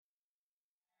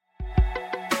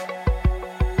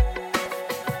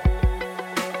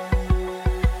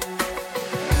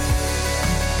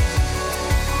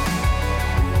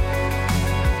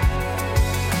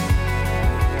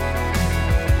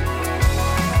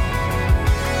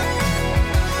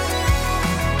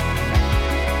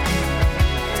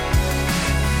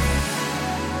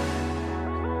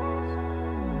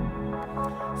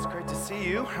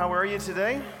How are you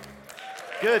today?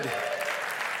 Good.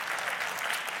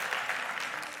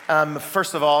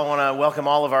 First of all, I want to welcome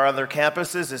all of our other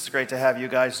campuses. It's great to have you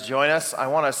guys join us. I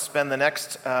want to spend the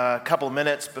next couple of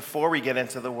minutes before we get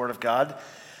into the Word of God.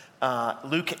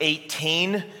 Luke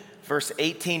 18, verse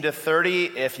 18 to 30.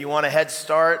 If you want a head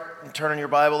start, turn in your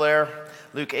Bible there.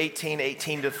 Luke 18,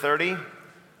 18 to 30.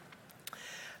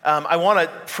 I want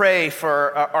to pray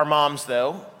for our moms,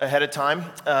 though, ahead of time.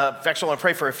 Actually, I want to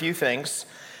pray for a few things.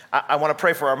 I want to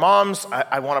pray for our moms.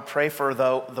 I want to pray for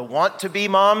the want-to-be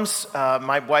moms.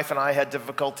 My wife and I had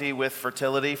difficulty with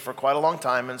fertility for quite a long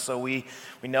time, and so we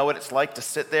know what it's like to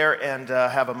sit there and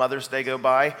have a Mother's Day go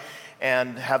by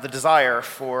and have the desire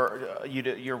for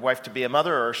your wife to be a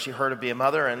mother or her to be a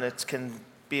mother, and it can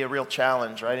be a real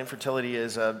challenge, right? Infertility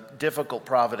is a difficult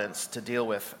providence to deal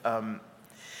with.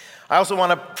 I also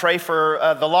want to pray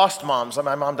for the lost moms.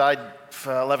 My mom died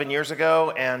 11 years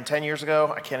ago and 10 years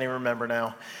ago. I can't even remember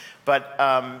now. But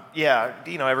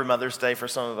every Mother's Day for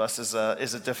some of us is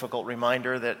a difficult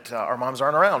reminder that our moms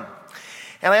aren't around.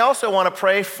 And I also want to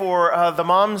pray for the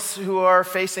moms who are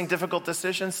facing difficult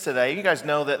decisions today. You guys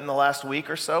know that in the last week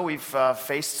or so, we've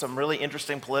faced some really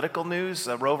interesting political news.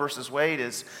 Roe versus Wade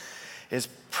is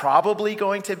probably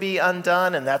going to be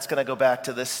undone, and that's going to go back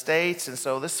to the states. And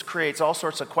so this creates all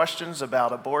sorts of questions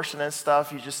about abortion and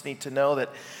stuff. You just need to know that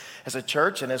as a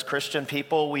church and as Christian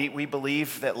people, we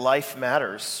believe that life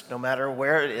matters, no matter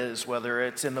where it is, whether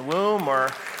it's in the womb or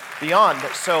beyond.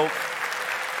 So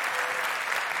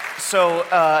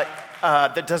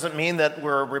that doesn't mean that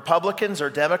we're Republicans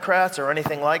or Democrats or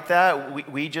anything like that.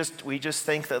 We just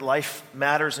think that life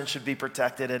matters and should be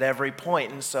protected at every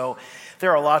point. And so there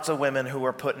are lots of women who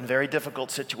are put in very difficult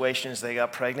situations. They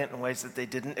got pregnant in ways that they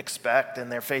didn't expect,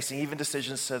 and they're facing even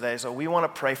decisions today. So we want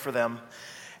to pray for them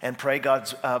and pray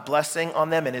God's blessing on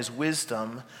them and His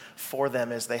wisdom for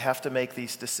them as they have to make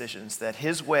these decisions, that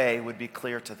His way would be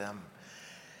clear to them.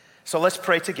 So let's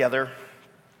pray together.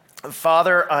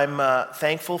 Father, I'm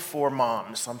thankful for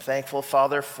moms. I'm thankful,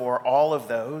 Father, for all of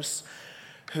those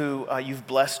who you've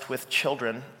blessed with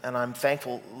children. And I'm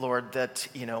thankful, Lord, that,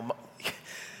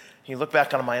 you look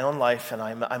back on my own life and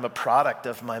I'm a product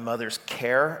of my mother's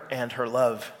care and her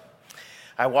love.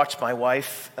 I watched my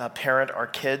wife parent our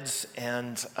kids,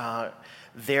 and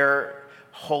their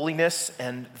holiness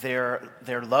and their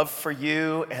love for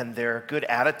you and their good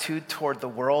attitude toward the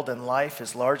world and life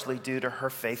is largely due to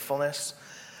her faithfulness.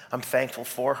 I'm thankful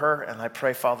for her, and I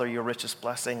pray, Father, your richest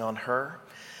blessing on her.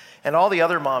 And all the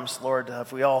other moms, Lord,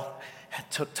 if we all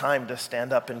took time to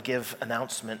stand up and give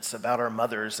announcements about our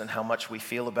mothers and how much we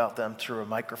feel about them through a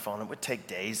microphone, it would take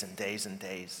days and days and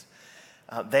days.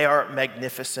 They are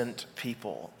magnificent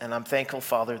people, and I'm thankful,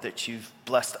 Father, that you've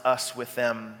blessed us with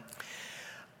them.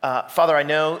 Father, I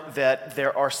know that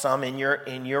there are some in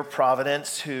your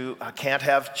providence who can't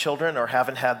have children or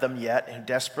haven't had them yet and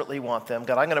desperately want them.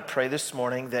 God, I'm going to pray this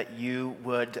morning that you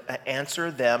would answer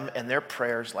them and their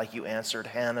prayers like you answered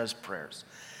Hannah's prayers.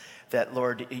 That,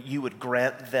 Lord, you would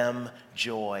grant them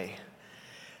joy.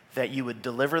 That you would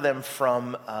deliver them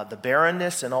from the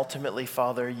barrenness, and ultimately,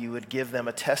 Father, you would give them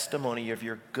a testimony of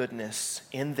your goodness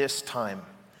in this time.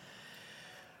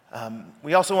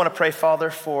 We also want to pray, Father,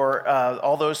 for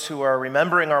all those who are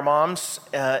remembering our moms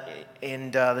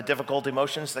and the difficult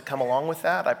emotions that come along with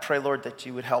that. I pray, Lord, that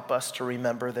you would help us to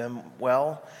remember them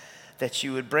well, that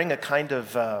you would bring a kind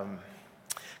of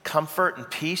comfort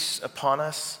and peace upon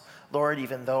us, Lord,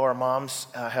 even though our moms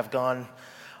have gone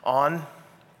on.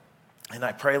 And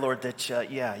I pray, Lord, that,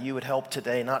 you would help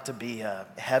today not to be a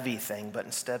heavy thing, but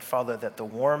instead, Father, that the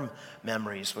warm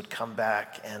memories would come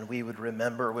back and we would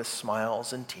remember with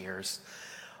smiles and tears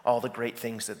all the great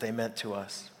things that they meant to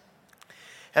us.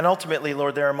 And ultimately,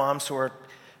 Lord, there are moms who are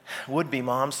would-be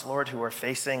moms, Lord, who are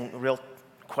facing real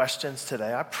questions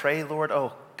today. I pray, Lord,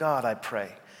 oh God, I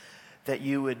pray that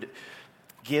you would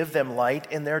give them light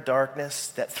in their darkness,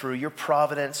 that through your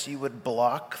providence you would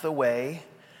block the way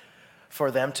for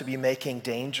them to be making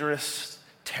dangerous,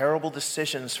 terrible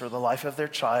decisions for the life of their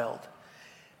child.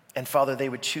 And Father, they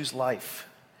would choose life.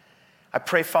 I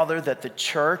pray, Father, that the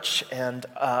church and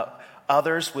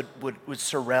others would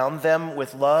surround them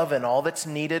with love and all that's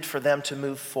needed for them to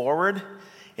move forward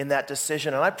in that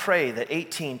decision. And I pray that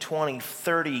 18, 20,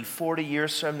 30, 40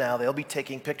 years from now, they'll be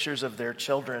taking pictures of their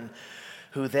children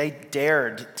who they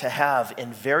dared to have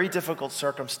in very difficult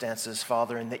circumstances,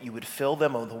 Father, and that you would fill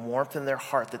them with the warmth in their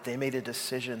heart that they made a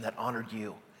decision that honored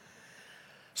you.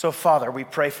 So, Father, we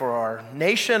pray for our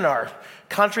nation, our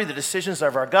country, the decisions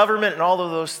of our government, and all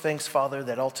of those things, Father,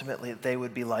 that ultimately they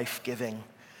would be life-giving.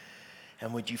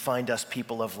 And would you find us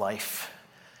people of life?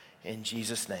 In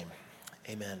Jesus' name,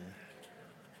 amen.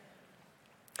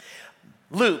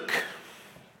 Luke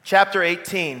chapter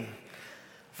 18,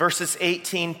 verses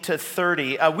 18 to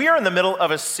 30. We are in the middle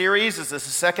of a series. This is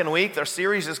the second week. Our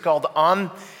series is called On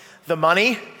the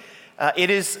Money. It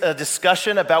is a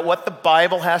discussion about what the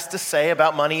Bible has to say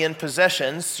about money and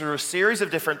possessions through a series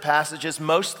of different passages,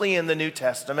 mostly in the New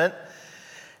Testament.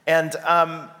 And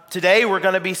today we're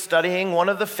going to be studying one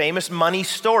of the famous money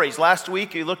stories. Last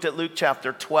week we looked at Luke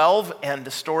chapter 12 and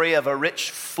the story of a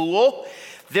rich fool.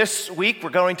 This week we're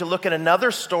going to look at another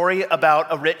story about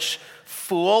a rich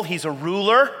fool. He's a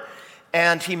ruler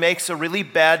and he makes a really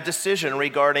bad decision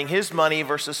regarding his money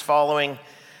versus following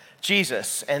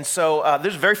Jesus. And so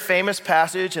there's a very famous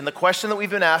passage, and the question that we've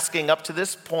been asking up to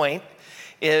this point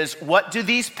is, what do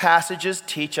these passages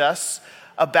teach us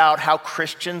about how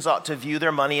Christians ought to view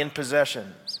their money and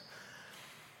possessions?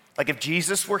 Like if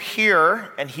Jesus were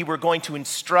here and he were going to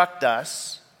instruct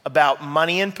us about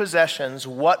money and possessions,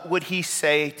 what would he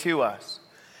say to us?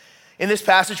 In this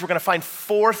passage, we're going to find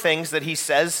four things that he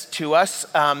says to us.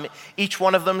 Each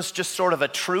one of them is just sort of a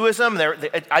truism.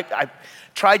 I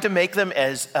tried to make them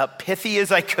as pithy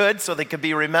as I could so they could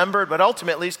be remembered, but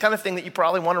ultimately it's the kind of thing that you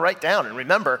probably want to write down and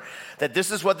remember that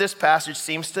this is what this passage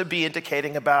seems to be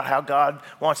indicating about how God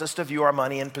wants us to view our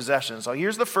money and possessions. So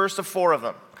here's the first of four of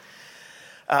them.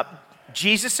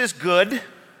 Jesus is good,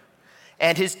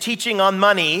 and his teaching on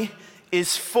money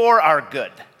is for our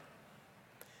good.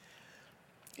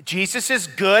 Jesus is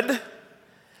good,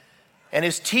 and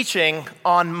his teaching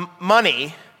on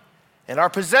money and our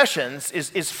possessions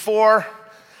is for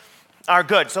our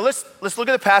good. So let's look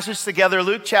at the passage together.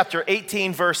 Luke chapter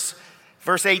 18, verse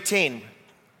 18.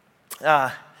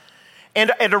 And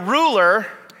a ruler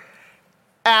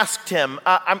asked him,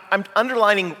 I'm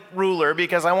underlining ruler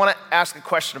because I want to ask a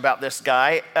question about this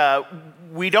guy.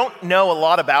 We don't know a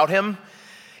lot about him.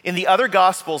 In the other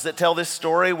Gospels that tell this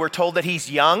story, we're told that he's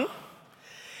young.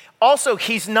 Also,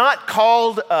 he's not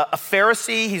called a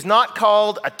Pharisee. He's not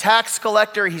called a tax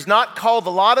collector. He's not called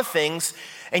a lot of things.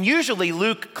 And usually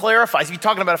Luke clarifies. If he's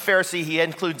talking about a Pharisee, he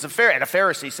includes a Pharisee. And a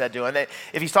Pharisee said to him. And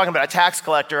if he's talking about a tax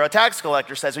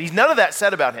collector says, so he's none of that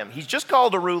said about him. He's just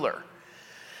called a ruler.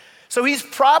 So he's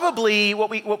probably what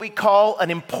we call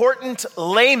an important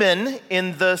layman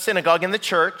in the synagogue, in the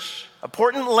church.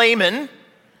 Important layman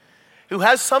who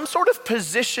has some sort of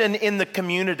position in the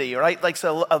community, right? Like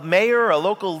so a mayor, a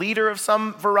local leader of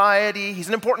some variety. He's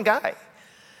an important guy.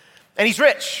 And he's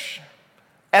rich,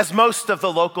 as most of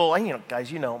the local,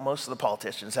 guys, most of the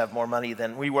politicians have more money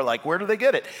than we were like, where do they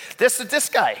get it? This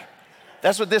guy.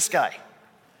 That's what this guy.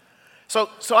 So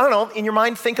I don't know, in your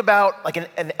mind, think about like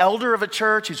an elder of a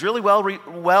church who's really well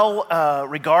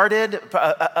regarded,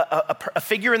 a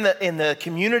figure in the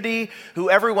community who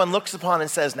everyone looks upon and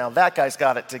says, now that guy's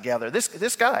got it together.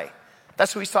 This guy,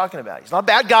 that's who he's talking about. He's not a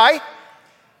bad guy.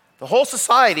 The whole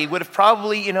society would have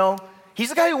probably, he's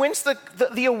the guy who wins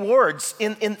the awards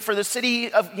for the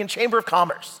city of Chamber of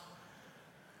Commerce.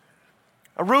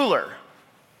 A ruler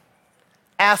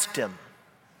asked him,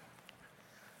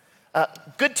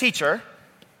 good teacher,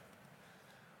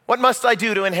 what must I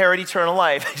do to inherit eternal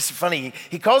life? It's funny,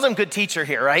 he calls him good teacher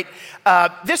here, right?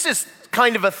 This is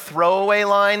kind of a throwaway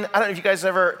line. I don't know if you guys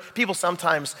people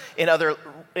sometimes in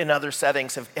other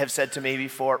settings have said to me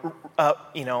before,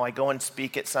 I go and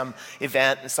speak at some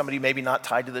event and somebody maybe not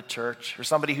tied to the church or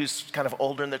somebody who's kind of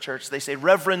older in the church, they say,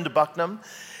 Reverend Bucknam.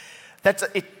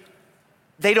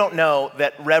 They don't know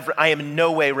that I am in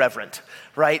no way reverent,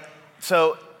 right?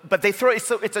 But they throw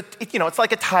it's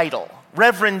like a title,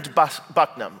 Reverend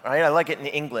Bucknam, right? I like it in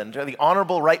England, the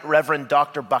Honorable Right Reverend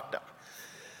Dr. Bucknam.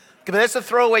 But that's a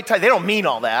throwaway title. They don't mean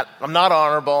all that. I'm not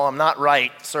honorable, I'm not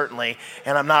right, certainly,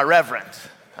 and I'm not reverend.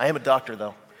 I am a doctor,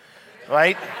 though,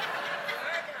 right?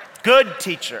 Good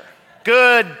teacher,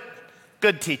 good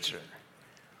teacher.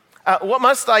 What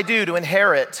must I do to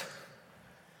inherit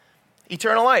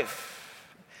eternal life?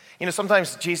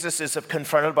 Sometimes Jesus is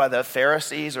confronted by the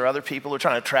Pharisees or other people who are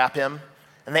trying to trap him,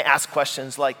 and they ask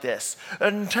questions like this,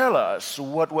 and tell us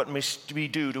what must we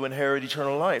do to inherit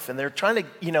eternal life? And they're trying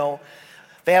to,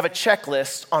 they have a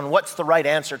checklist on what's the right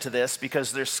answer to this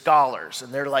because they're scholars,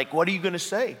 and they're like, what are you going to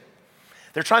say?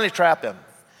 They're trying to trap him.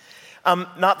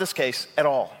 Not this case at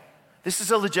all. This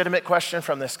is a legitimate question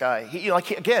from this guy. He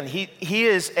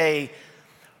is a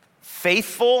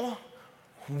faithful,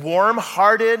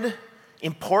 warm-hearted,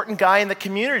 important guy in the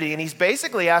community, and he's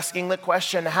basically asking the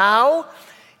question, how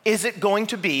is it going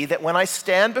to be that when I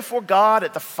stand before God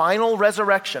at the final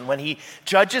resurrection, when he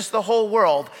judges the whole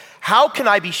world, how can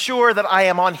I be sure that I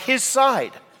am on his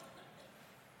side?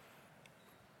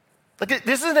 Look,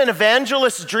 this is an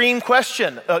evangelist's dream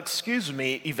question. Excuse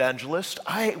me, evangelist,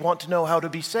 I want to know how to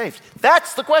be saved.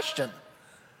 That's the question.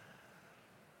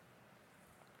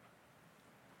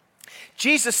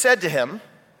 Jesus said to him,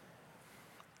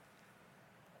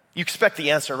 you expect the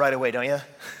answer right away, don't you?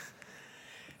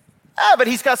 But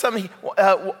he's got something.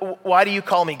 Why do you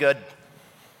call me good?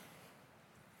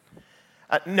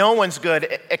 No one's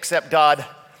good except God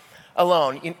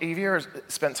alone. Have you ever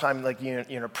spent time like you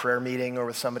in a prayer meeting or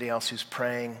with somebody else who's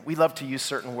praying? We love to use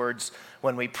certain words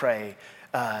when we pray.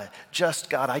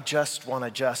 Just God, I just want to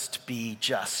just be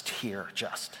just here,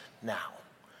 just now.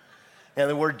 And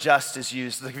the word just is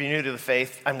used. If you're new to the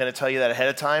faith, I'm going to tell you that ahead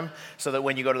of time so that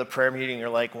when you go to the prayer meeting, you're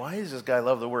like, why does this guy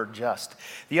love the word just?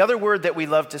 The other word that we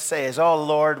love to say is, oh,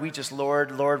 Lord, we just,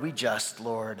 Lord, we just,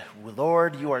 Lord.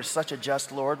 Lord, you are such a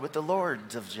just Lord with the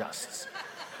Lords of justs.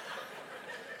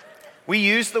 We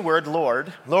use the word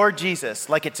Lord Jesus,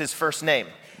 like it's his first name,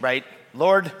 right?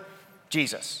 Lord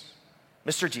Jesus,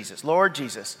 Mr. Jesus, Lord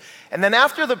Jesus. And then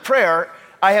after the prayer,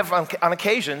 I have on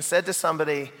occasion said to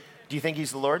somebody, do you think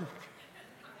he's the Lord?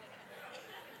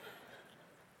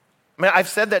 I mean, I've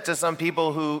said that to some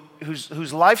people whose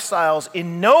lifestyles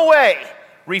in no way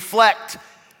reflect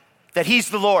that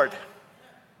he's the Lord.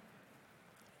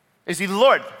 Is he the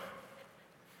Lord?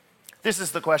 This is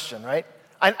the question, right?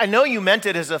 I know you meant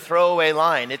it as a throwaway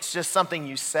line. It's just something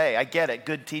you say. I get it,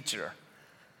 good teacher.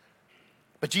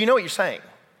 But do you know what you're saying?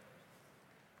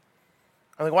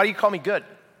 I'm like, why do you call me good?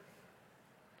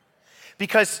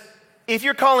 Because if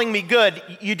you're calling me good,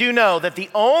 you do know that the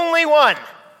only one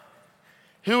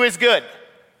who is good,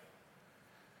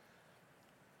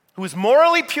 who is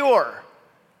morally pure,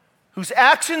 whose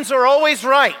actions are always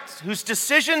right, whose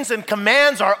decisions and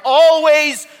commands are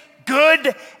always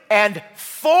good and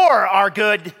for our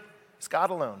good, is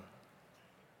God alone.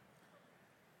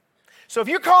 So if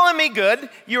you're calling me good,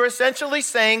 you're essentially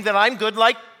saying that I'm good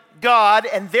like God,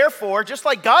 and therefore, just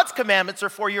like God's commandments are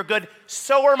for your good,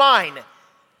 so are mine.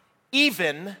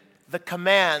 Even the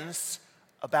commands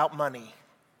about money.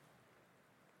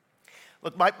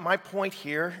 Look, my point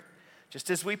here, just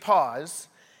as we pause,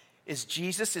 is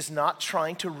Jesus is not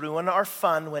trying to ruin our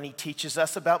fun when he teaches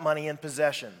us about money and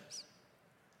possessions.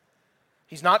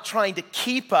 He's not trying to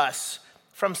keep us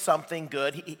from something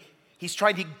good. He's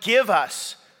trying to give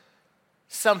us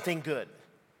something good.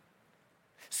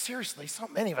 Seriously, so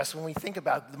many of us, when we think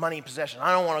about the money and possession,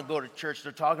 I don't want to go to church.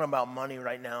 They're talking about money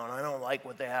right now, and I don't like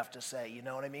what they have to say. You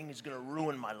know what I mean? It's going to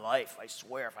ruin my life, I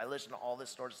swear, if I listen to all this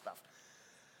sort of stuff.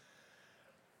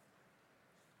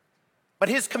 But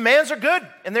his commands are good,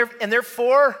 and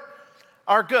therefore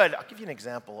are good. I'll give you an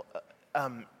example.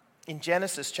 In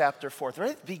Genesis chapter 4,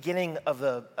 right at the beginning of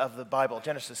the Bible,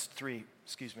 Genesis 3,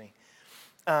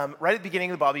 right at the beginning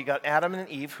of the Bible, you got Adam and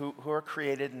Eve who are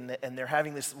created, and they're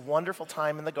having this wonderful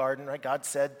time in the garden, right? God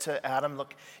said to Adam,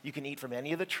 look, you can eat from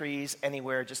any of the trees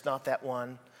anywhere, just not that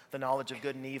one, the knowledge of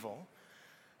good and evil.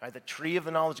 Right? The tree of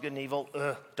the knowledge of good and evil,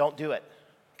 don't do it.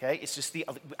 Okay? It's just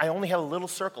I only have a little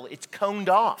circle. It's coned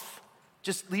off.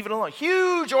 Just leave it alone.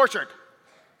 Huge orchard.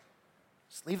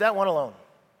 Just leave that one alone.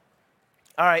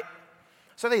 All right.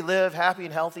 So they live happy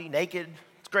and healthy, naked.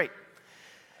 It's great.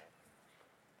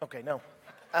 Okay, no.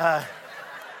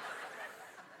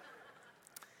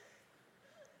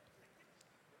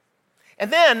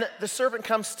 And then the serpent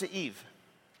comes to Eve,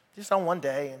 just on one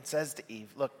day, and says to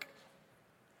Eve, look,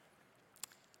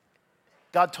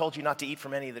 God told you not to eat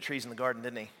from any of the trees in the garden,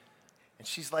 didn't he? And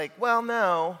she's like, well,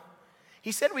 no.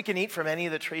 He said we can eat from any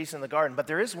of the trees in the garden, but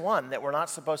there is one that we're not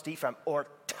supposed to eat from or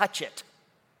touch it,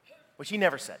 which he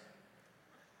never said.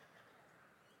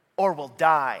 Or we'll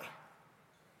die.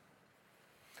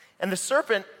 And the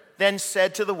serpent then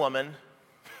said to the woman,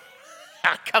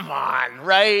 come on,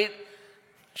 right?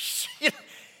 You're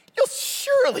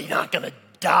surely not going to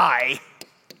die.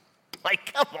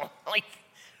 Like, come on. Like,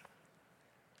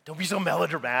 don't be so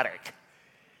melodramatic.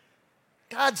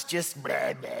 God's just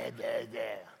blah, blah, blah, blah.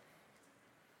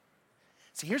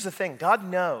 See, here's the thing. God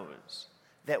knows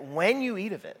that when you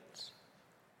eat of it,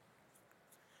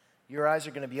 your eyes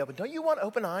are going to be open. Don't you want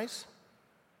open eyes?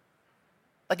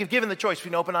 Like if given the choice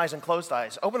between open eyes and closed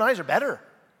eyes, open eyes are better.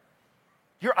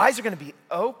 Your eyes are going to be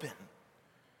open.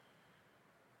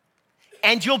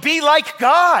 And you'll be like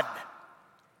God,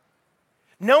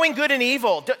 knowing good and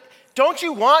evil. Don't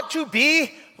you want to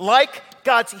be like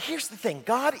God? See, here's the thing.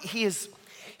 God, He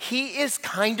is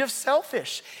kind of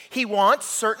selfish. He wants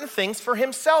certain things for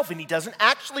himself, and he doesn't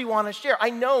actually want to share. I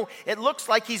know it looks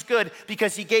like he's good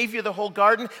because he gave you the whole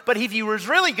garden, but if he was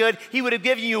really good, he would have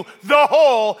given you the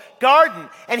whole garden,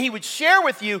 and he would share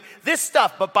with you this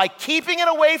stuff, but by keeping it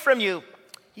away from you,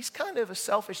 he's kind of a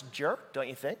selfish jerk, don't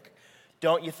you think?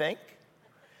 Don't you think?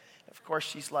 Of course,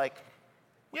 she's like,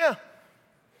 yeah.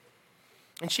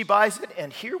 And she buys it,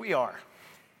 and here we are.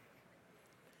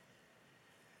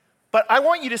 But I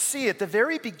want you to see at the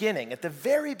very beginning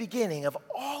of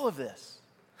all of this,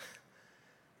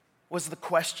 was the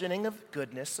questioning of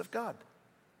goodness of God.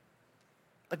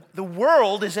 Like, the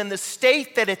world is in the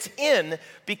state that it's in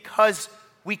because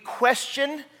we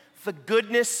question the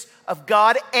goodness of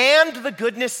God and the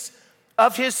goodness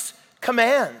of his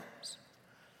commands.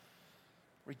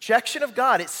 Rejection of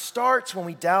God, it starts when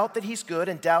we doubt that he's good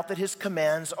and doubt that his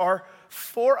commands are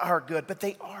for our good, but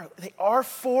they are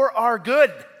for our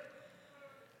good.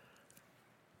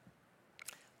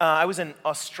 I was in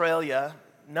Australia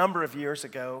a number of years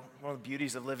ago. One of the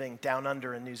beauties of living down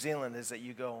under in New Zealand is that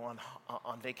you go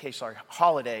on vacation,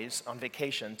 holidays on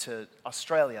vacation to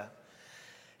Australia.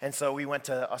 And so we went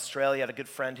to Australia. I had a good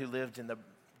friend who lived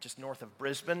just north of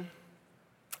Brisbane.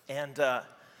 And I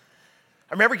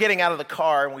remember getting out of the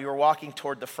car and we were walking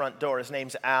toward the front door. His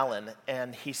name's Alan.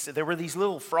 And he said there were these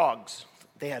little frogs.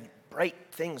 They had bright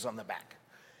things on the back.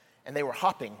 And they were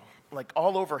hopping like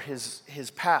all over his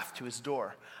path to his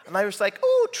door. And I was like,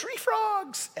 "Oh, tree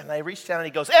frogs." And I reached down and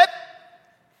he goes,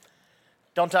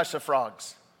 "Don't touch the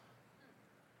frogs."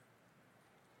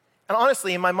 And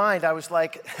honestly, in my mind, I was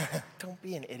like, don't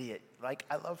be an idiot. Like,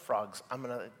 I love frogs. I'm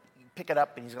going to pick it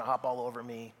up and he's going to hop all over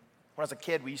me. When I was a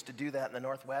kid, we used to do that in the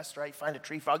Northwest, right? Find a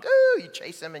tree frog, you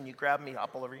chase him and you grab him, he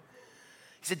hop all over you.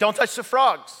 He said, "Don't touch the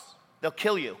frogs. They'll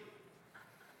kill you."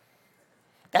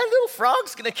 That little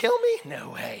frog's going to kill me?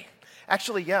 No way.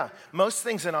 Actually, yeah, most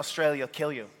things in Australia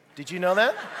kill you. Did you know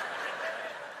that?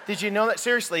 Did you know that?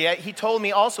 Seriously, he told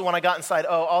me also when I got inside,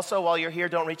 also while you're here,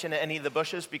 don't reach into any of the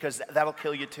bushes because that'll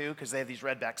kill you too, because they have these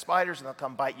redback spiders and they'll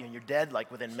come bite you and you're dead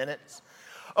like within minutes.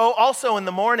 Oh, also in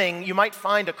the morning, you might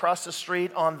find across the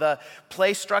street on the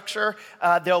play structure,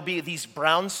 there'll be these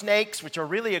brown snakes, which are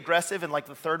really aggressive and like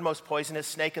the third most poisonous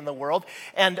snake in the world,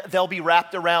 and they'll be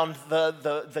wrapped around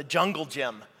the jungle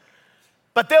gym.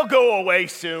 But they'll go away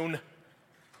soon.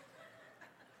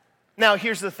 Now,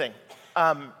 here's the thing.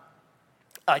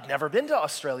 I'd never been to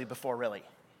Australia before, really.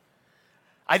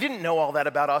 I didn't know all that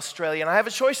about Australia, and I have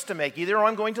a choice to make. Either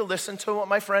I'm going to listen to what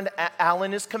my friend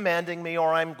Alan is commanding me,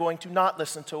 or I'm going to not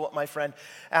listen to what my friend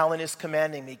Alan is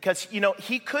commanding me. Because,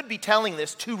 he could be telling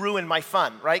this to ruin my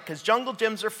fun, right? Because jungle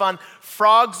gyms are fun,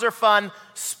 frogs are fun,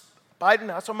 spider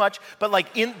not so much, but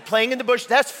like playing in the bush,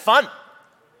 that's fun.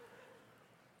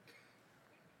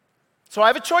 So I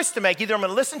have a choice to make. Either I'm going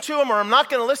to listen to him or I'm not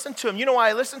going to listen to him. You know why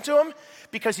I listen to him?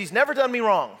 Because he's never done me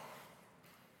wrong.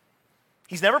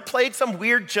 He's never played some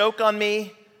weird joke on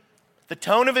me. The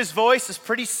tone of his voice is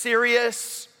pretty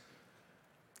serious.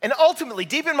 And ultimately,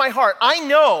 deep in my heart, I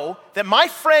know that my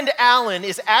friend Alan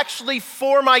is actually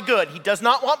for my good. He does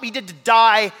not want me to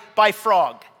die by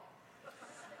frog.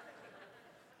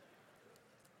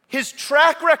 His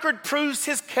track record proves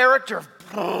his character.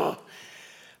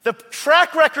 The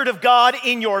track record of God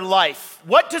in your life,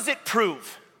 what does it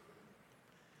prove?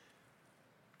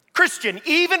 Christian,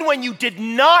 even when you did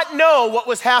not know what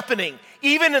was happening,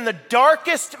 even in the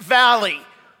darkest valley,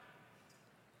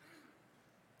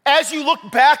 as you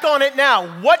look back on it now,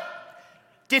 what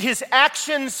did his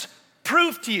actions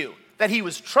prove to you? That he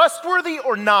was trustworthy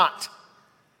or not?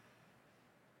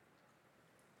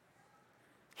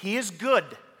 He is good.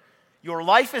 Your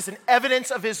life is an evidence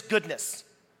of his goodness.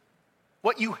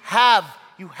 What you have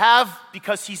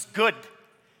because he's good.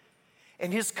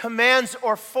 And his commands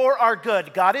are for our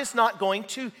good. God is not going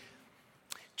to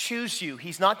choose you.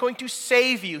 He's not going to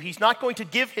save you. He's not going to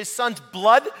give his son's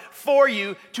blood for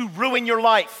you to ruin your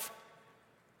life.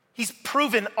 He's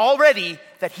proven already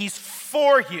that he's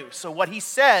for you. So what he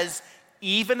says,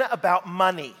 even about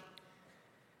money,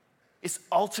 is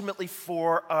ultimately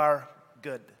for our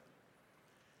good.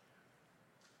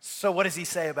 So what does he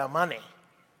say about money?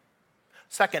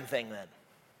 Second thing then.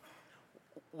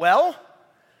 Well,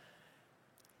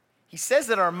 he says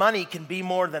that our money can be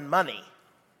more than money.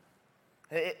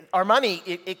 Our money,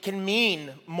 it can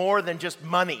mean more than just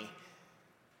money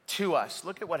to us.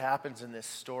 Look at what happens in this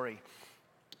story.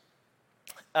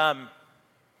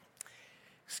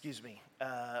 Excuse me.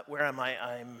 Where am I?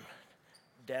 I'm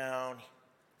down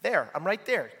there. I'm right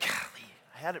there. Golly,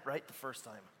 I had it right the first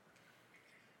time.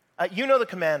 You know the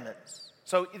commandments.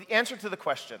 So the answer to the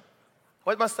question,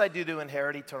 what must I do to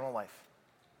inherit eternal life?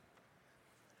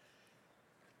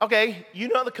 Okay, you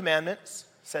know the commandments,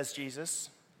 says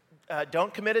Jesus.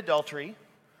 Don't commit adultery,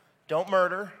 don't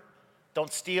murder,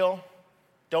 don't steal,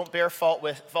 don't bear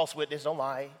false witness, don't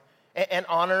lie, and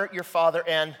honor your father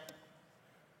and...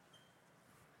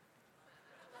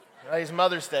 Right, it's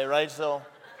Mother's Day, right? So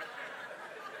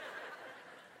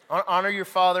honor your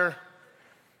father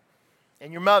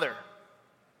and your mother.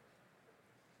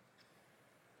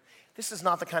 This is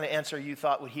not the kind of answer you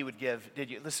thought he would give,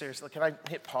 did you? Listen, seriously, can I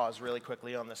hit pause really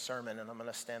quickly on this sermon? And I'm going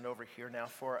to stand over here now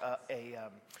for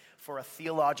a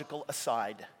theological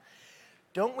aside.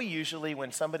 Don't we usually,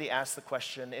 when somebody asks the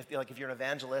question, if you're an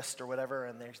evangelist or whatever,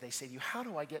 and they say to you, how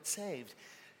do I get saved?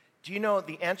 Do you know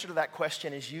the answer to that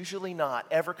question is usually not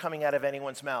ever coming out of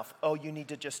anyone's mouth, oh, you need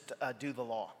to just do the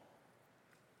law.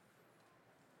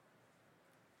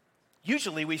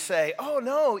 Usually we say, oh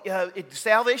no,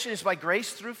 salvation is by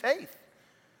grace through faith.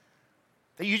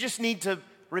 That you just need to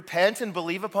repent and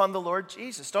believe upon the Lord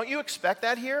Jesus. Don't you expect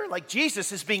that here? Like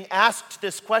Jesus is being asked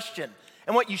this question.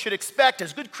 And what you should expect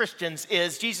as good Christians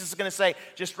is Jesus is going to say,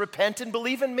 just repent and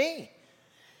believe in me.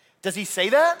 Does he say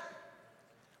that?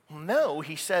 No,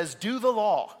 he says, do the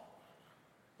law.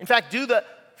 In fact, do the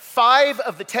 5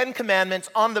 of the 10 commandments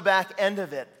on the back end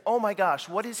of it. Oh my gosh,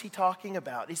 what is he talking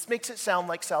about? He makes it sound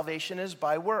like salvation is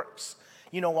by works.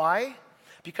 You know why?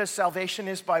 Because salvation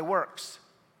is by works.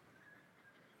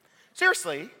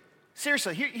 Seriously,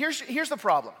 here's the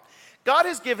problem. God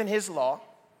has given his law,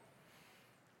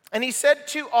 and he said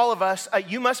to all of us,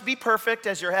 you must be perfect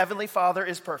as your heavenly Father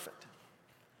is perfect.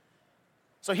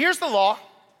 So here's the law.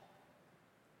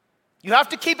 You have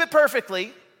to keep it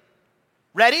perfectly.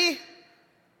 Ready?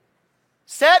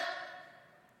 Set,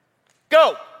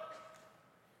 go.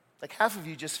 Like half of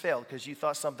you just failed because you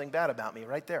thought something bad about me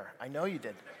right there. I know you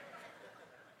did.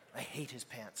 I hate his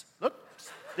pants. Look,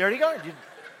 there you go.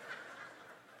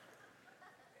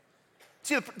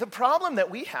 See, the problem that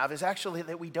we have is actually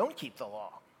that we don't keep the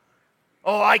law.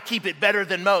 Oh, I keep it better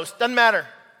than most. Doesn't matter.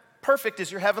 Perfect is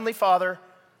your heavenly Father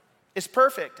is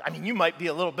perfect. I mean, you might be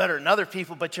a little better than other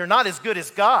people, but you're not as good as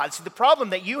God. See, the problem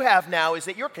that you have now is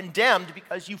that you're condemned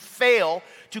because you fail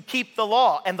to keep the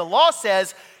law. And the law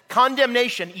says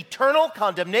condemnation, eternal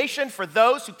condemnation for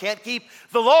those who can't keep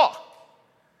the law.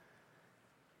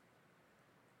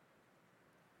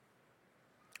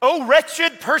 Oh,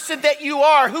 wretched person that you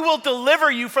are, who will deliver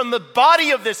you from the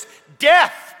body of this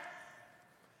death?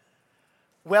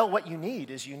 Well, what you need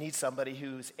is somebody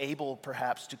who's able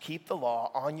perhaps to keep the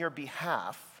law on your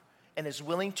behalf and is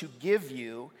willing to give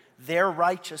you their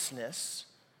righteousness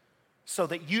so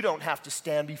that you don't have to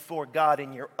stand before God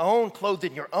clothed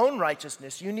in your own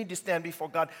righteousness. You need to stand before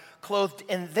God clothed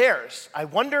in theirs. I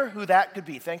wonder who that could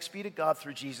be. Thanks be to God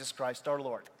through Jesus Christ our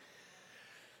Lord.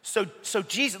 So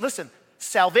Jesus, listen,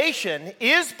 salvation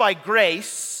is by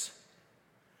grace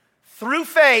through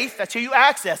faith. That's how you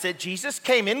access it. Jesus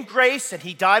came in grace and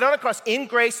he died on a cross in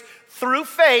grace through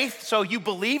faith. So you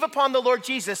believe upon the Lord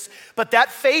Jesus, but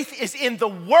that faith is in the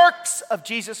works of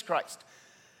Jesus Christ.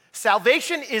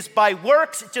 Salvation is by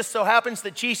works. It just so happens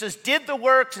that Jesus did the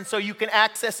works, and so you can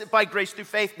access it by grace through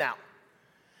faith now,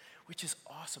 which is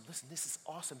awesome. Listen, this is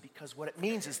awesome because what it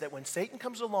means is that when Satan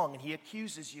comes along and he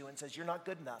accuses you and says you're not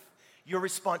good enough, your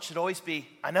response should always be,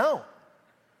 I know.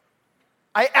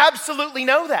 I absolutely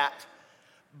know that.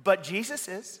 But Jesus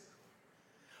is.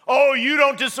 Oh, you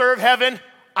don't deserve heaven.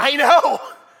 I know.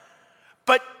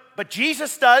 But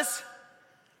Jesus does.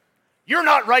 You're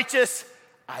not righteous.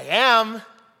 I am.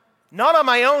 Not on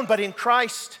my own, but in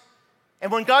Christ. And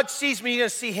when God sees me, you're going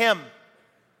to see him.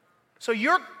 So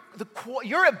your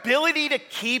ability to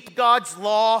keep God's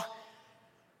law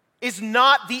is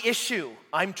not the issue.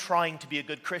 I'm trying to be a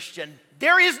good Christian.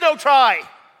 There is no try.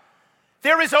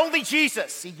 There is only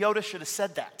Jesus. See, Yoda should have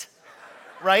said that.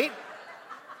 Right?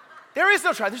 There is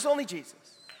no try. There's only Jesus.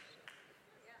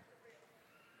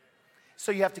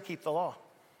 So you have to keep the law.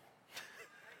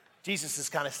 Jesus is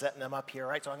kind of setting them up here,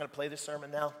 right? So I'm going to play this sermon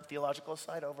now. Theological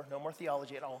aside over. No more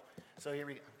theology at all. So here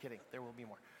we go. I'm kidding. There will be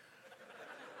more.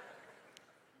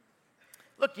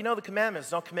 Look, you know the commandments.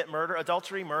 Don't commit murder,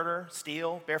 adultery, murder,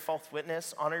 steal, bear false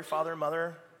witness, honor your father and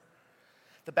mother.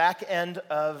 The back end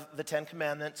of the 10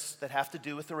 commandments that have to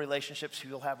do with the relationships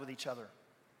you'll have with each other.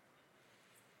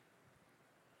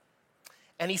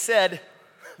 And he said,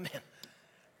 man,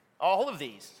 all of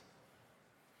these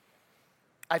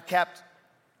I've kept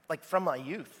like from my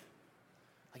youth.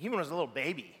 Like even when I was a little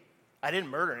baby, I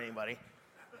didn't murder anybody.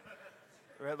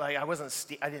 Like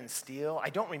I didn't steal.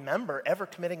 I don't remember ever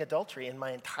committing adultery in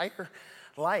my entire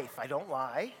life. I don't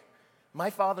lie. My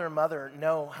father and mother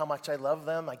know how much I love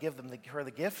them. I give her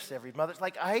the gifts every mother's.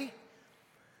 Like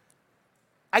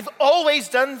I've always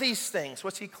done these things.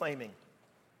 What's he claiming?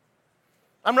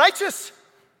 I'm righteous.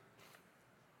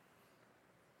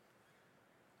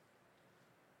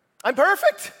 I'm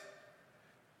perfect.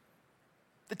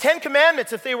 The 10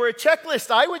 Commandments, if they were a checklist,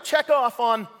 I would check off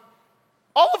on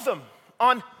all of them.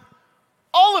 On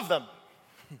all of them.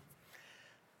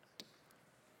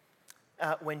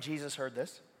 When Jesus heard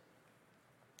this,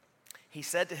 he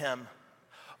said to him,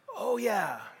 oh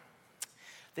yeah,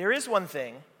 There is one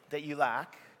thing that you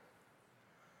lack.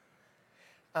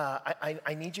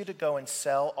 I need you to go and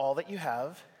sell all that you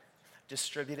have,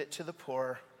 distribute it to the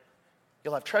poor.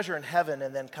 You'll have treasure in heaven,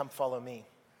 and then come follow me.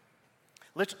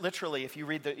 Literally, if you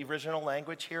read the original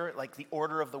language here, like the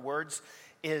order of the words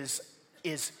is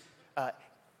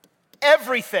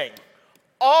everything,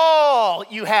 all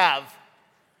you have,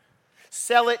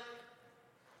 sell it,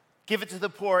 give it to the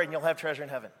poor, and you'll have treasure in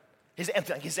heaven.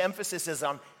 His emphasis is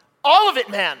on all of it,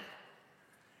 man.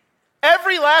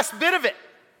 Every last bit of it.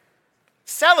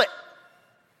 Sell it.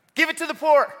 Give it to the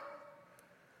poor.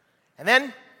 And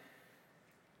then,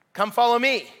 come follow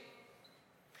me.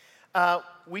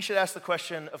 We should ask the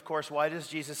question, of course, why does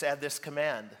Jesus add this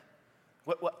command?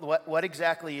 What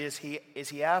exactly is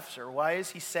he after? Why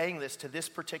is he saying this to this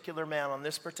particular man on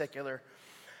this particular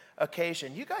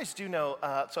occasion? You guys do know,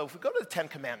 so if we go to the Ten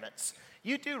Commandments,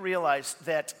 you do realize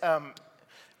that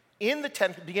in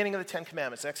the beginning of the Ten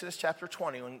Commandments, Exodus chapter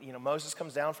 20, when Moses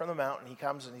comes down from the mountain, he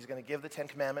comes and he's going to give the Ten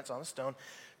Commandments on a stone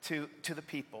to the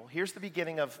people. Here's the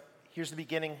beginning of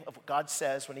what God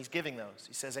says when he's giving those.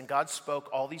 He says, and God spoke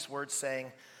all these words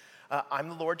saying, I'm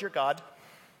the Lord your God.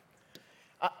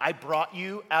 I brought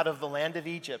you out of the land of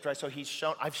Egypt, right? So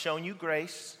I've shown you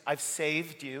grace, I've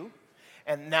saved you,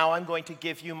 and now I'm going to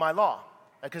give you my law.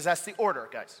 Because that's the order,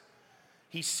 guys.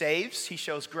 He saves, he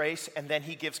shows grace, and then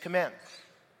he gives commands.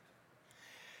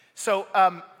 So,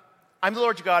 I'm the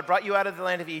Lord your God, brought you out of the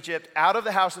land of Egypt, out of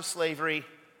the house of slavery.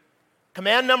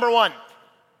 Command number 1.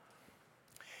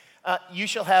 You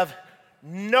shall have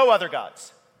no other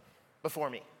gods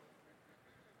before me.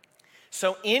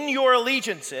 So in your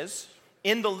allegiances,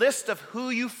 in the list of who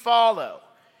you follow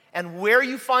and where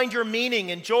you find your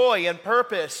meaning and joy and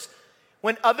purpose,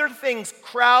 when other things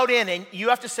crowd in and you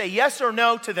have to say yes or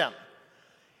no to them,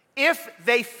 if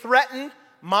they threaten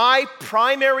my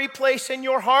primary place in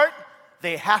your heart,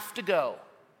 they have to go.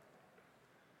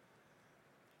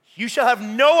 You shall have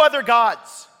no other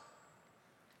gods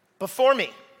before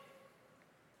me.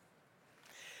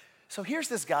 So here's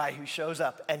this guy who shows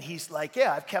up and he's like,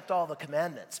 yeah, I've kept all the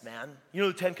commandments, man. You know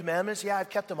the 10 Commandments? Yeah, I've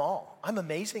kept them all. I'm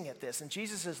amazing at this. And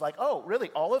Jesus is like, oh, really,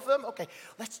 all of them? Okay,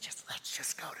 let's just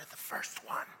go to the first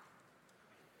one.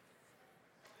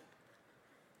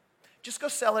 Just go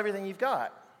sell everything you've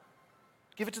got.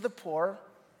 Give it to the poor.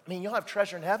 I mean, you'll have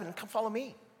treasure in heaven. Come follow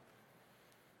me.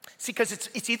 See, because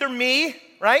it's either me,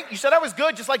 right? You said I was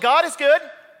good, just like God is good.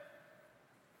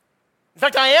 In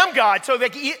fact, I am God. So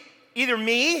like either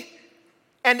me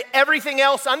and everything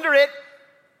else under it,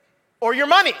 or your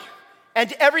money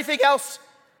and everything else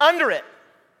under it.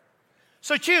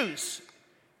 So choose.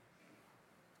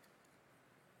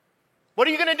 What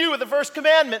are you going to do with the first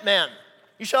commandment, man?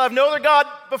 You shall have no other God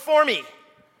before me.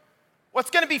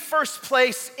 What's going to be first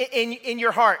place in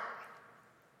your heart?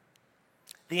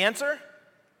 The answer?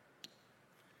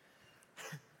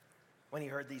 When he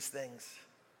heard these things,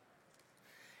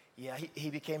 yeah, he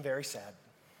became very sad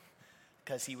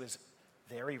because he was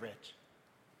very rich.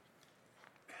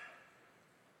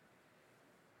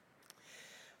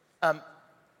 The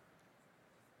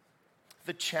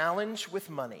challenge with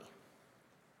money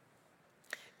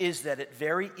is that it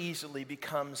very easily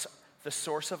becomes the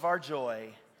source of our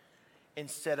joy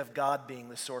instead of God being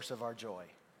the source of our joy.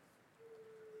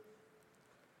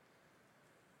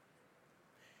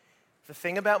 The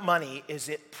thing about money is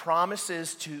it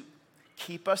promises to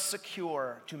keep us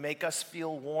secure, to make us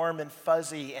feel warm and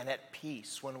fuzzy and at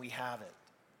peace when we have it.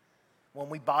 When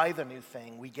we buy the new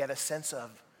thing, we get a sense of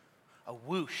a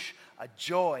whoosh, a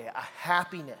joy, a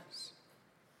happiness.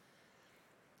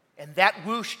 And that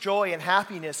whoosh, joy, and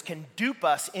happiness can dupe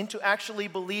us into actually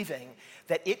believing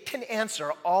that it can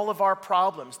answer all of our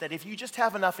problems, that if you just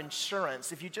have enough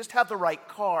insurance, if you just have the right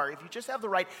car, if you just have the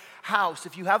right house,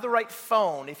 if you have the right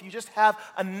phone, if you just have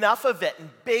enough of it in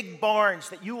big barns,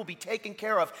 that you will be taken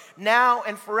care of now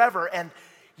and forever, and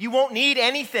you won't need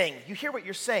anything. You hear what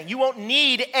you're saying. You won't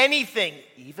need anything,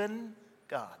 even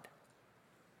God.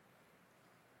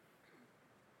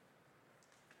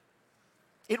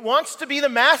 It wants to be the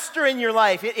master in your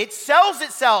life. It sells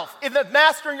itself. In the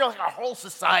master in your life, our whole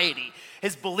society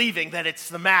is believing that it's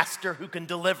the master who can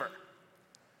deliver.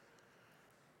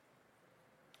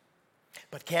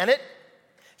 But can it?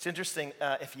 It's interesting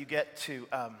if you get to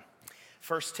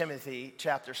 1 Timothy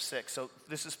chapter 6. So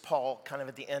this is Paul kind of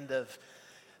at the end of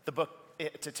the book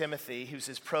to Timothy, who's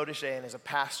his protege and is a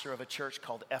pastor of a church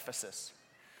called Ephesus.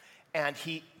 And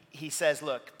he he says,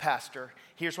 look, pastor,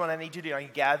 here's what I need you to do. You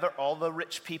gather all the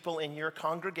rich people in your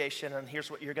congregation, and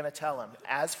here's what you're going to tell them.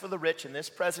 As for the rich in this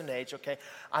present age, okay,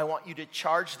 I want you to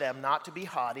charge them not to be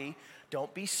haughty.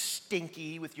 Don't be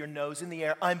stinky with your nose in the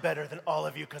air. I'm better than all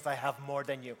of you because I have more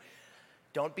than you.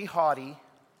 Don't be haughty,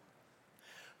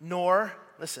 nor,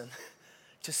 listen,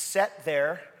 to set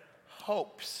their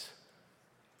hopes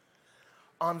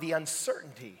on the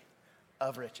uncertainty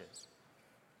of riches.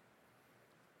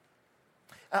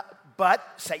 But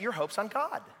set your hopes on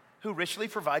God, who richly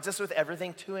provides us with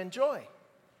everything to enjoy.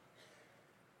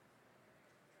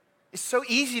 It's so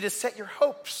easy to set your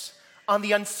hopes on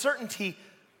the uncertainty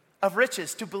of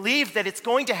riches, to believe that it's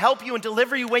going to help you and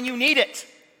deliver you when you need it.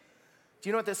 Do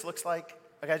you know what this looks like?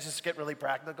 Like, I just get really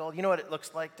practical. You know what it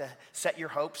looks like to set your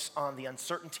hopes on the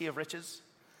uncertainty of riches?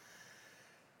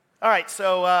 All right,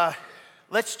 so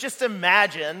let's just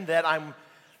imagine that I'm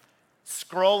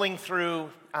scrolling through,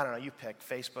 I don't know, you pick,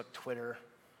 Facebook, Twitter,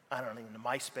 I don't even know,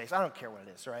 MySpace, I don't care what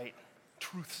it is, right?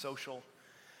 Truth Social.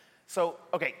 So,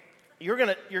 okay, you're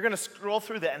gonna scroll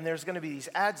through that, and there's gonna be these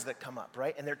ads that come up,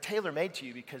 right? And they're tailor-made to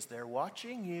you because they're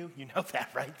watching you. You know that,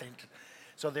 right?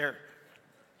 So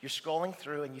you're scrolling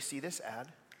through, and you see this ad.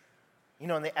 You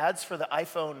know, and the ads for the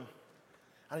iPhone,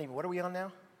 what are we on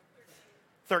now?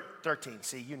 13,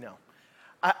 see, you know.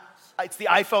 It's the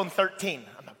iPhone 13.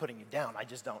 I'm not putting you down,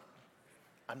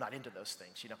 I'm not into those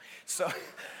things, you know.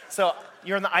 So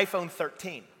you're on the iPhone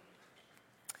 13.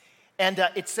 And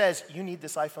it says, you need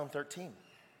this iPhone 13,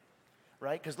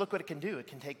 right? Because look what it can do. It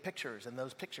can take pictures, and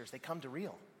those pictures, they come to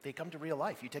real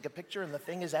life. You take a picture, and the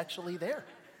thing is actually there.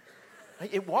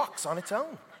 Right? It walks on its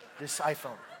own, this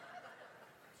iPhone.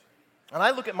 And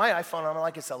I look at my iPhone, and I'm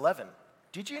like, it's 11.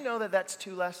 Did you know that that's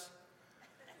 2 less?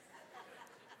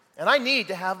 And I need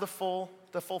to have the full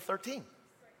 13.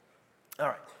 All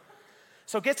right.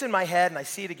 So it gets in my head, and I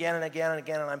see it again and again and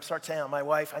again, and I start saying to my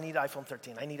wife, I need an iPhone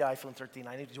 13. I need an iPhone 13.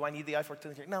 Do I need the iPhone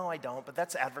 13? No, I don't, but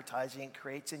that's advertising. It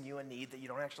creates in you a need that you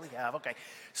don't actually have. Okay,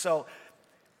 so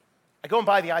I go and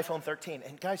buy the iPhone 13,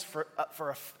 and guys, for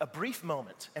a brief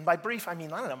moment, and by brief, I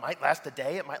mean, I don't know, it might last a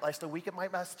day, it might last a week, it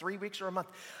might last 3 weeks or a month.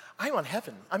 I'm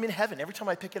in heaven. Every time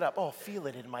I pick it up, feel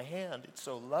it in my hand. It's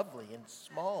so lovely and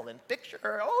small, and picture,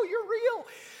 you're real.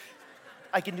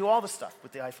 I can do all the stuff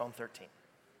with the iPhone 13.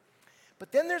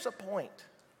 But then there's a point.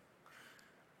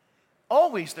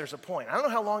 Always there's a point. I don't know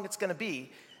how long it's going to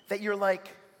be that you're like,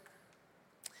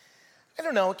 I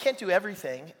don't know, I can't do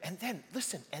everything. And then,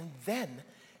 listen,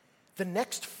 the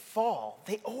next fall,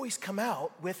 they always come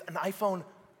out with an iPhone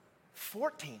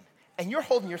 14. And you're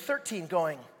holding your 13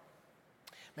 going,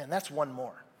 man, that's one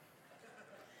more.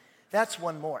 That's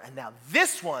one more. And now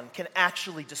this one can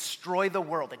actually destroy the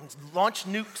world. It can launch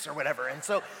nukes or whatever. And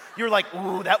so you're like,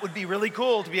 ooh, that would be really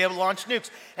cool to be able to launch nukes.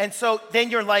 And so then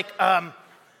you're like,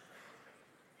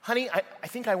 honey, I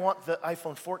think I want the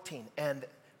iPhone 14. And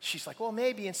she's like, well,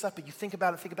 maybe and stuff. But you think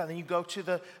about it. Then you go to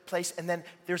the place, and then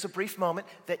there's a brief moment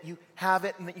that you have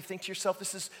it, and that you think to yourself,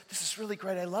 this is really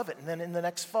great. I love it. And then in the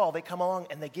next fall, they come along,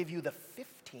 and they give you the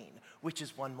 15, which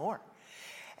is one more.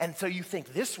 And so you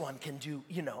think this one can do,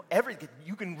 everything.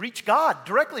 You can reach God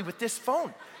directly with this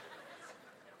phone.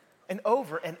 And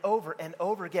over and over and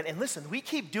over again. And listen, we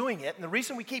keep doing it. And the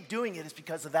reason we keep doing it is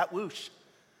because of that whoosh.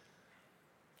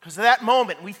 Because of that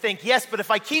moment, we think, yes, but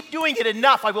if I keep doing it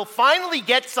enough, I will finally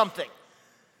get something.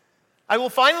 I will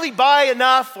finally buy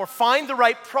enough or find the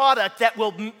right product that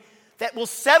will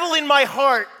settle in my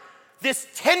heart this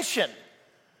tension.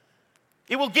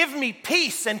 It will give me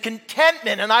peace and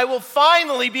contentment, and I will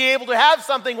finally be able to have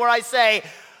something where I say,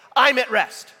 I'm at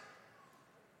rest.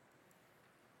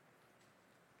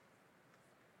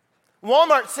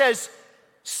 Walmart says,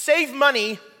 save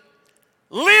money,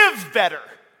 live better.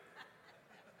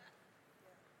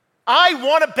 I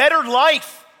want a better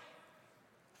life.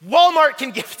 Walmart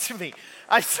can give it to me.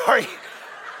 I'm sorry.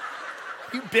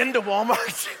 You've been to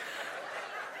Walmart?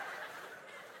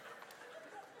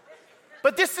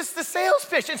 But this is the sales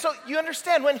pitch. And so you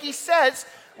understand when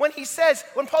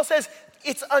Paul says,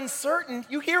 it's uncertain,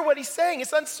 you hear what he's saying,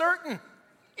 it's uncertain.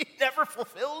 He never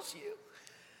fulfills you.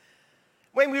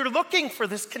 When we were looking for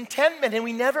this contentment and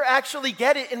we never actually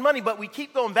get it in money, but we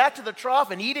keep going back to the trough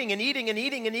and eating and eating and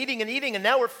eating and eating and eating, and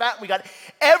now we're fat and we got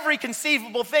every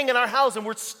conceivable thing in our house, and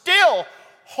we're still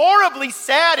horribly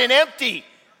sad and empty.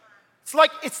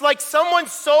 It's like someone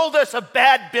sold us a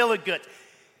bad bill of goods.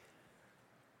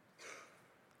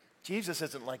 Jesus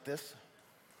isn't like this.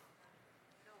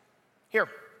 Here,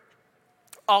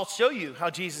 I'll show you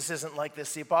how Jesus isn't like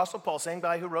this. The Apostle Paul, same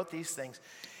guy who wrote these things,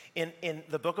 In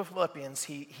the book of Philippians,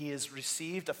 he has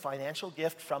received a financial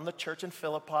gift from the church in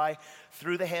Philippi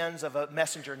through the hands of a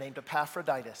messenger named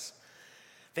Epaphroditus.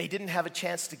 They didn't have a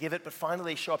chance to give it, but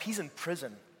finally they show up. He's in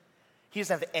prison. He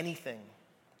doesn't have anything.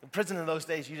 In prison in those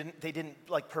days, they didn't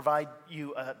like provide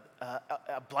you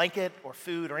a blanket or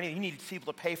food or anything. You needed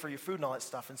people to pay for your food and all that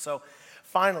stuff. And so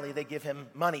finally they give him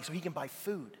money so he can buy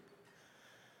food.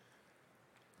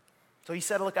 So he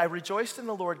said, look, I rejoiced in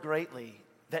the Lord greatly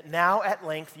that now at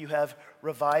length you have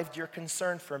revived your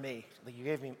concern for me. You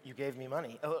gave me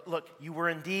money. Look, you were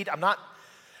indeed, I'm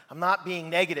not being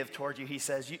negative toward you, he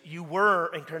says. You were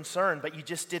in concern, but you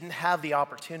just didn't have the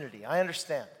opportunity. I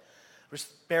understand. There's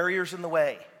barriers in the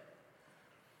way.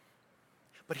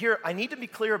 But here, I need to be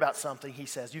clear about something, he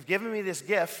says. You've given me this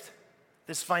gift,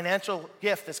 this financial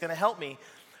gift that's going to help me,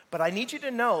 but I need you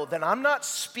to know that I'm not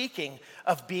speaking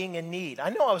of being in need. I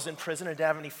know I was in prison and didn't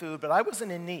have any food, but I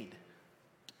wasn't in need.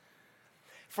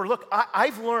 For look,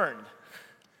 I've learned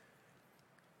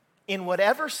in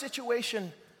whatever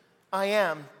situation I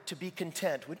am to be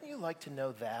content. Wouldn't you like to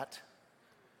know that?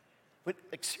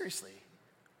 Seriously,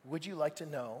 would you like to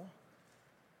know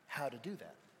how to do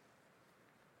that?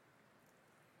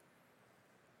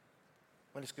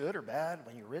 When it's good or bad,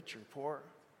 when you're rich or poor,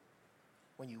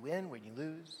 when you win, when you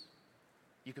lose,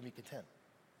 you can be content.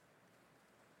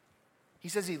 He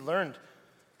says he learned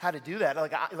how to do that.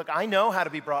 Look, I know how to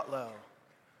be brought low.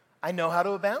 I know how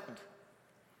to abound.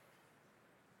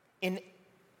 In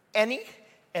any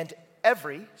and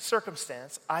every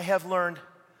circumstance, I have learned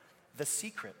the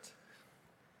secret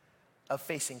of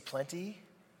facing plenty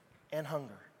and hunger.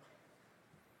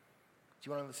 Do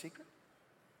you want to know the secret?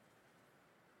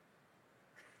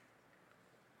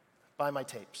 Buy my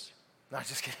tapes. No,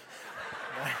 just kidding.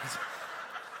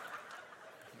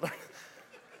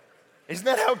 Isn't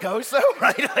that how it goes, though?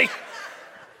 Right?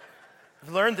 I've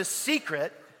learned the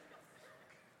secret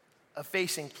of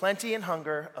facing plenty and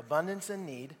hunger, abundance and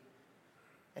need.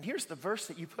 And here's the verse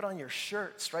that you put on your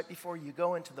shirts right before you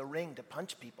go into the ring to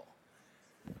punch people.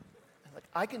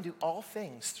 I can do all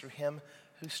things through him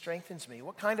who strengthens me.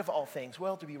 What kind of all things?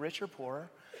 Well, to be rich or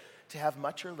poor, to have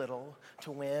much or little,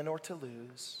 to win or to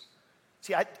lose.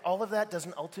 See, all of that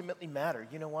doesn't ultimately matter.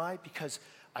 You know why? Because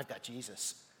I've got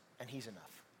Jesus, and he's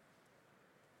enough.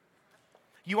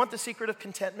 You want the secret of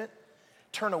contentment?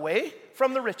 Turn away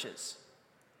from the riches.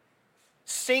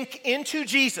 Sink into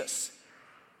Jesus.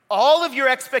 All of your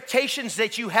expectations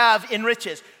that you have in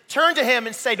riches, turn to him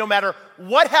and say, no matter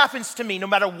what happens to me, no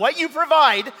matter what you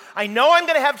provide, I know I'm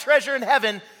going to have treasure in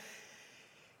heaven,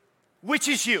 which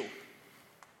is you.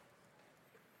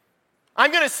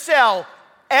 I'm going to sell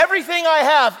everything I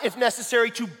have, if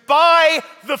necessary, to buy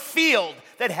the field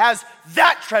that has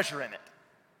that treasure in it.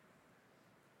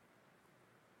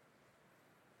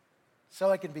 So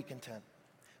I can be content,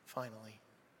 finally.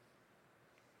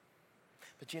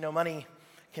 But you know, money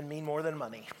can mean more than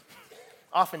money.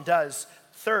 Often does.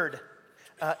 Third,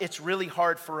 it's really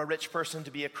hard for a rich person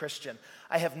to be a Christian.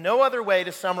 I have no other way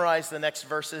to summarize the next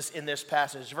verses in this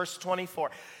passage. Verse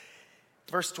 24,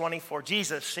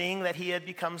 Jesus, seeing that he had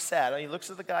become sad, and he looks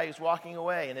at the guy who's walking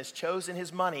away and has chosen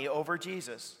his money over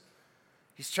Jesus.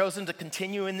 He's chosen to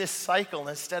continue in this cycle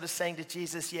instead of saying to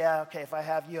Jesus, yeah, okay, if I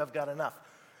have you, I've got enough.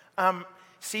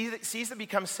 Sees that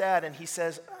becomes sad, and he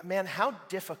says, man, how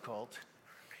difficult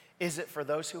is it for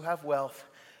those who have wealth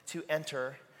to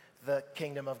enter the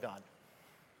kingdom of God?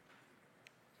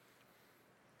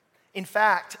 In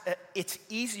fact, it's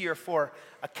easier for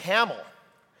a camel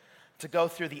to go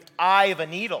through the eye of a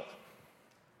needle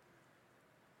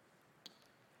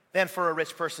than for a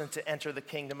rich person to enter the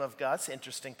kingdom of God. It's an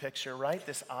interesting picture, right?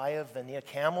 This eye of the needle,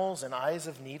 camels and eyes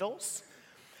of needles.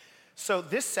 So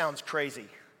this sounds crazy,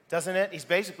 doesn't it? He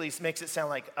basically makes it sound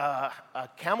like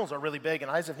camels are really big and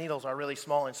eyes of needles are really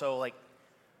small, and so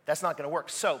that's not going to work.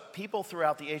 So people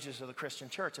throughout the ages of the Christian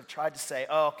church have tried to say,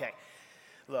 oh, okay,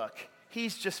 look,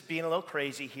 he's just being a little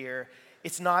crazy here.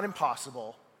 It's not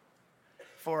impossible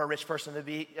for a rich person to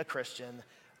be a Christian.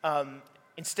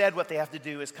 Instead, what they have to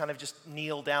do is kind of just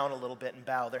kneel down a little bit and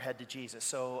bow their head to Jesus.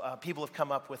 So people have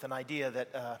come up with an idea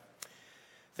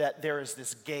that there is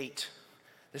this gate,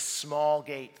 this small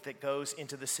gate that goes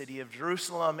into the city of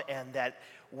Jerusalem, and that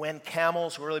when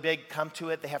camels who are really big come to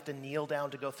it, they have to kneel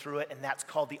down to go through it, and that's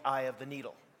called the eye of the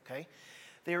needle, okay?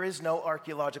 There is no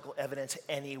archaeological evidence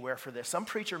anywhere for this. Some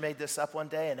preacher made this up one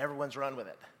day, and everyone's run with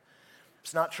it.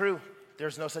 It's not true.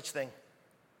 There's no such thing.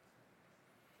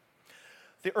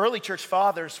 The early church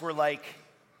fathers were like,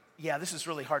 yeah, this is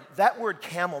really hard. That word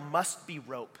camel must be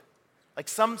rope. Like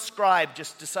some scribe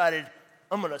just decided,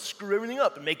 I'm going to screw everything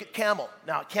up and make it camel.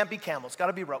 Now, it can't be camel. It's got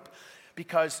to be rope.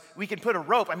 because we can put a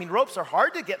rope. I mean, ropes are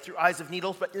hard to get through eyes of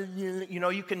needles, but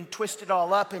you can twist it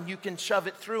all up and you can shove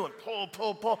it through and pull,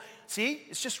 pull, pull. See,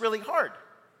 it's just really hard.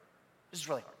 It's just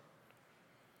really hard.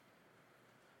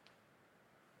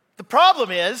 The problem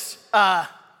is,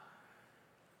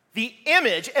 the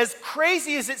image, as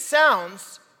crazy as it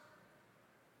sounds,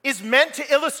 is meant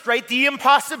to illustrate the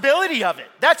impossibility of it.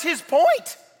 That's his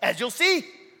point, as you'll see.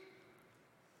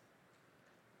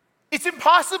 It's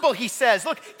impossible, he says.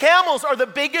 Look, camels are the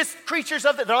biggest creatures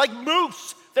of they're like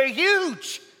moose. They're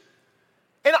huge.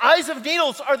 And eyes of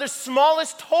needles are the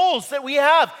smallest holes that we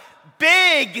have.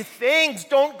 Big things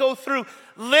don't go through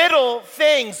little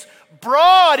things.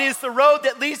 Broad is the road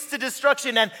that leads to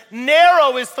destruction, and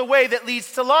narrow is the way that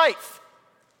leads to life.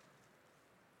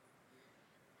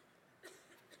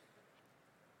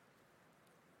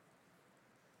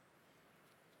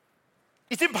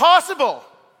 It's impossible.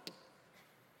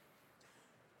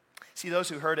 See, those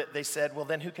who heard it, they said, well,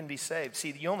 then who can be saved?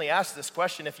 See, you only ask this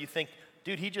question if you think,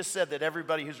 dude, he just said that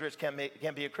everybody who's rich can't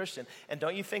be a Christian. And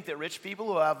don't you think that rich people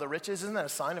who have the riches, isn't that a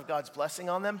sign of God's blessing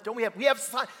on them? Don't we have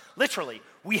literally,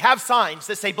 we have signs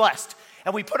that say blessed.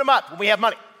 And we put them up when we have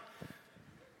money.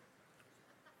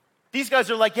 These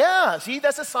guys are like, yeah, see,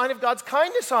 that's a sign of God's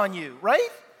kindness on you, right?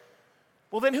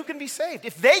 Well, then who can be saved?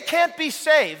 If they can't be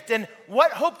saved, then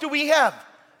what hope do we have?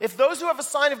 If those who have a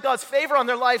sign of God's favor on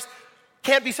their lives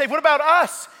can't be saved, what about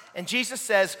us? And Jesus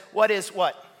says, what is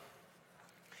what?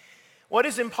 What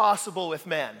is impossible with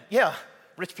man? Yeah,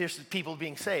 rich people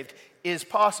being saved is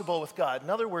possible with God. In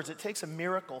other words, it takes a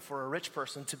miracle for a rich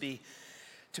person to be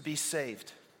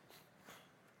saved.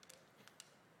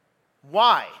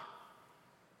 Why?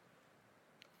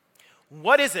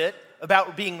 What is it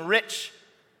about being rich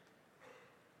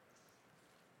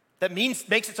that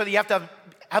makes it so that you have to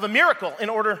have a miracle in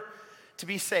order to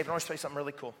be saved? I want to show you something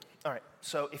really cool. All right,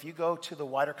 so if you go to the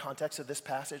wider context of this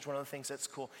passage, one of the things that's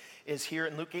cool is here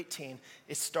in Luke 18,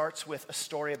 it starts with a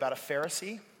story about a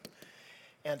Pharisee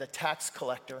and a tax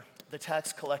collector. The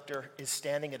tax collector is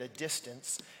standing at a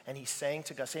distance, and he's saying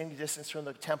to God, standing at a distance from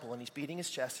the temple, and he's beating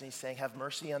his chest, and he's saying, have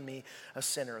mercy on me, a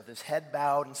sinner. With his head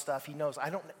bowed and stuff. He knows,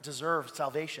 I don't deserve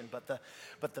salvation, but the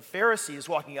Pharisee is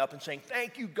walking up and saying,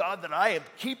 thank you, God, that I am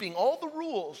keeping all the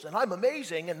rules, and I'm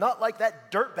amazing, and not like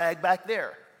that dirtbag back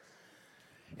there.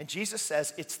 And Jesus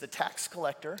says it's the tax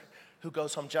collector who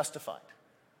goes home justified.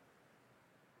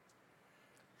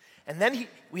 And then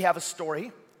we have a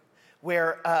story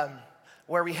where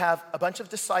we have a bunch of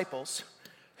disciples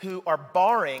who are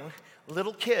barring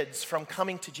little kids from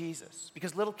coming to Jesus.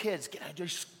 Because little kids,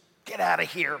 just get out of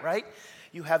here, right?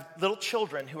 You have little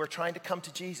children who are trying to come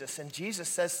to Jesus. And Jesus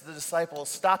says to the disciples,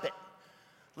 stop it.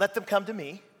 Let them come to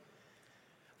me.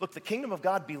 Look, the kingdom of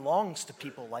God belongs to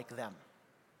people like them.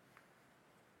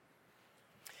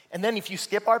 And then if you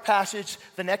skip our passage,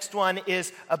 the next one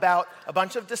is about a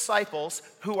bunch of disciples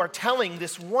who are telling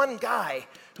this one guy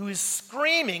who is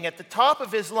screaming at the top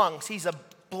of his lungs. He's a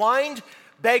blind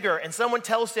beggar, and someone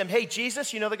tells him, hey,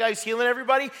 Jesus, you know the guy who's healing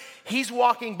everybody? He's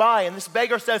walking by, and this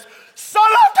beggar says, Son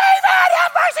of David,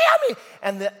 have mercy on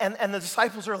me! And the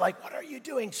disciples are like, what are you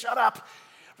doing? Shut up,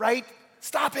 right?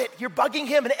 Stop it. You're bugging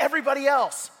him and everybody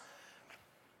else.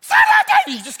 Son of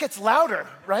David! He just gets louder,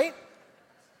 right?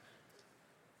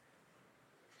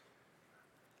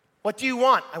 What do you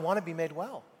want? I want to be made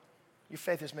well. Your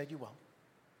faith has made you well.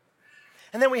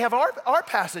 And then we have our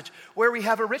passage where we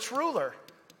have a rich ruler.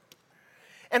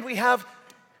 And we have,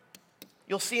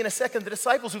 you'll see in a second, the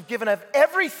disciples who've given up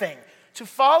everything to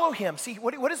follow him. See,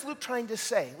 what is Luke trying to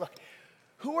say? Look,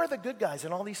 who are the good guys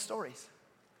in all these stories?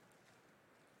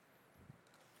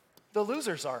 The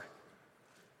losers are.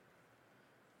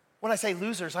 When I say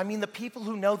losers, I mean the people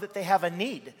who know that they have a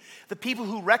need. The people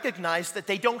who recognize that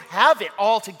they don't have it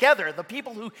all together. The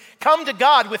people who come to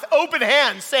God with open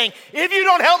hands saying, if you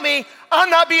don't help me, I'm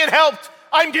not being helped.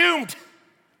 I'm doomed.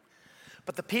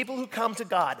 But the people who come to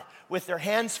God with their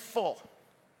hands full,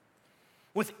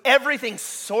 with everything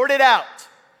sorted out,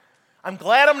 I'm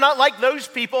glad I'm not like those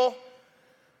people.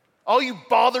 All you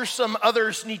bothersome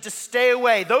others need to stay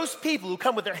away. Those people who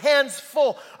come with their hands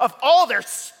full of all their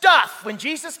stuff, when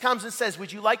Jesus comes and says,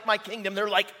 would you like my kingdom? They're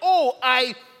like, oh,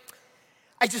 I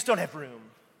just don't have room.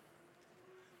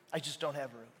 I just don't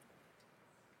have room.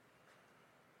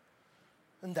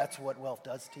 And that's what wealth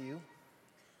does to you.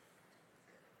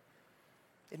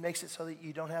 It makes it so that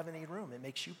you don't have any room. It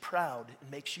makes you proud.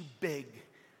 It makes you big.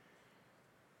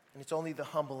 And it's only the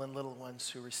humble and little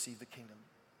ones who receive the kingdom.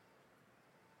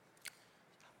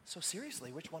 So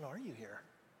seriously, which one are you here?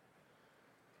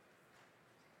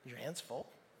 Your hands full?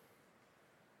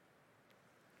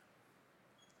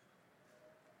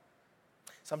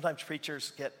 Sometimes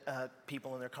preachers get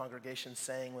people in their congregations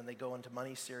saying when they go into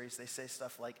money series, they say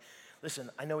stuff like, listen,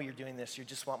 I know you're doing this, you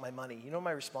just want my money. You know what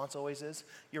my response always is?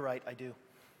 You're right, I do.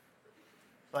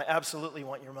 I absolutely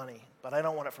want your money, but I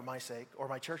don't want it for my sake or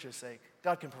my church's sake.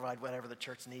 God can provide whatever the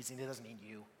church needs, and he doesn't need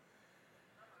you.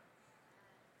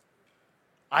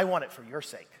 I want it for your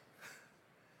sake.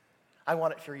 I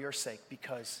want it for your sake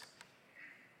because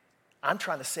I'm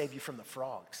trying to save you from the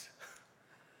frogs.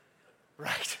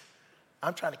 Right?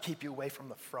 I'm trying to keep you away from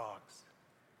the frogs.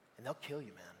 And they'll kill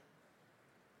you, man.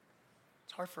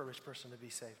 It's hard for a rich person to be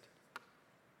saved.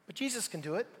 But Jesus can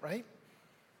do it, right?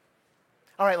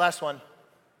 All right, last one.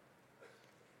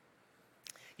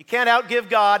 You can't outgive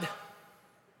God.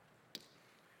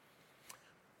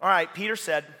 All right, Peter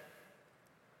said,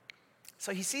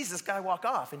 so he sees this guy walk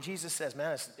off, and Jesus says,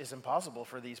 man, it's impossible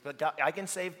for these, but God, I can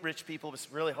save rich people,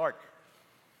 it's really hard.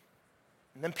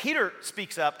 And then Peter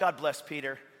speaks up, God bless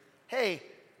Peter. Hey,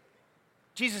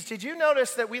 Jesus, did you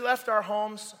notice that we left our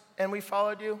homes and we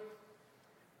followed you?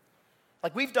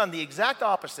 Like we've done the exact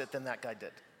opposite than that guy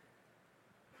did.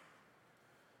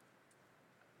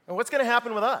 And what's going to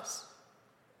happen with us?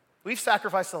 We've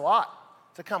sacrificed a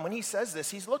lot to come. When he says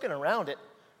this, he's looking around at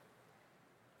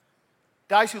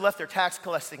guys who left their tax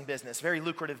collecting business, very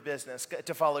lucrative business,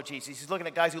 to follow Jesus. He's looking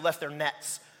at guys who left their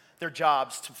nets, their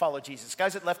jobs to follow Jesus.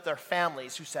 Guys that left their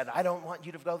families who said, I don't want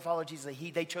you to go follow Jesus.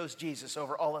 They chose Jesus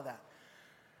over all of that.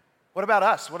 What about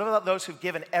us? What about those who've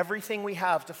given everything we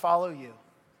have to follow you?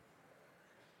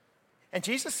 And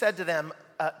Jesus said to them,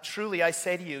 truly I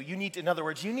say to you, you need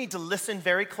to listen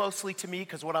very closely to me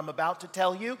because what I'm about to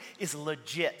tell you is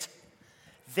legit.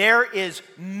 There is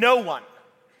no one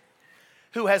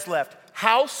who has left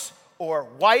house or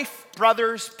wife,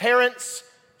 brothers, parents,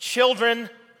 children,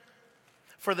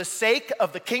 for the sake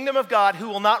of the kingdom of God who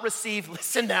will not receive,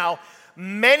 listen now,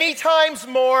 many times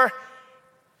more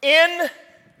in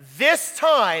this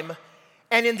time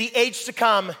and in the age to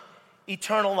come,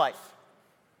 eternal life.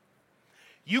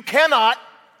 You cannot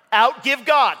outgive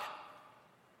God.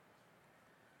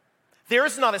 There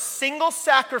is not a single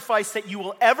sacrifice that you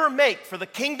will ever make for the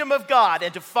kingdom of God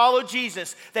and to follow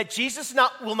Jesus that Jesus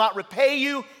will not repay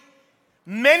you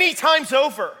many times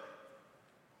over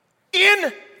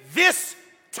in this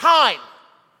time.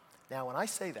 Now, when I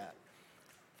say that,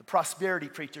 the prosperity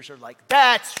preachers are like,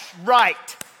 that's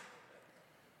right.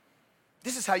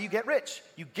 This is how you get rich.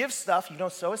 You give stuff, you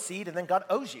don't sow a seed, and then God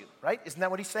owes you, right? Isn't that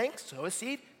what he's saying? Sow a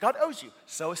seed, God owes you.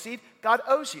 Sow a seed, God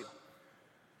owes you.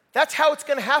 That's how it's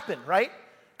going to happen, right?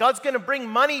 God's going to bring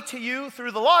money to you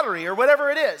through the lottery or whatever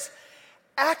it is.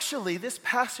 Actually, this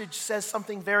passage says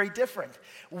something very different.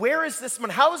 Where is this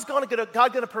money? How is God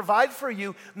going to provide for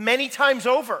you many times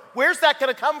over? Where's that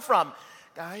going to come from?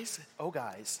 Guys,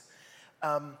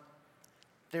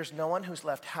 there's no one who's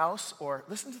left house or,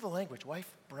 listen to the language, wife,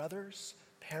 brothers,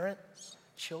 parents,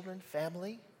 children,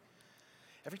 family.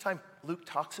 Every time Luke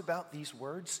talks about these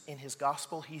words in his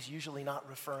gospel, he's usually not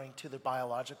referring to the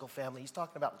biological family. He's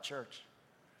talking about the church.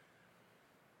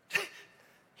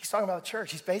 He's talking about the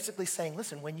church. He's basically saying,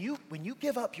 listen, when you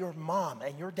give up your mom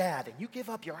and your dad and you give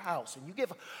up your house and you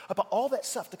give up all that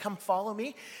stuff to come follow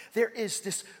me, there is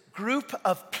this group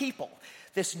of people,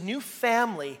 this new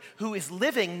family who is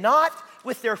living not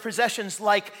with their possessions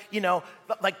like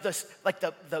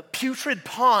the putrid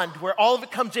pond where all of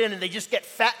it comes in and they just get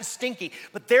fat and stinky,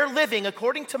 but they're living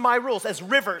according to my rules as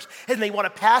rivers and they want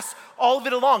to pass all of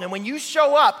it along. And when you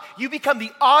show up, you become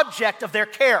the object of their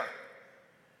care.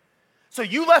 So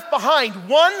you left behind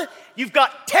one, you've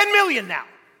got 10 million now.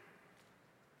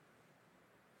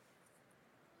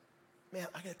 Man,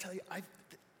 I gotta tell you,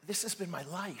 this has been my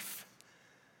life.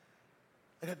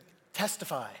 I gotta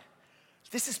testify.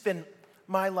 This has been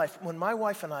my life. When my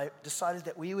wife and I decided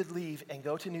that we would leave and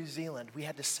go to New Zealand, we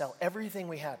had to sell everything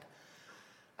we had.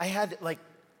 I had like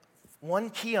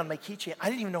one key on my keychain. I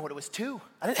didn't even know what it was to.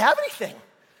 I didn't have anything.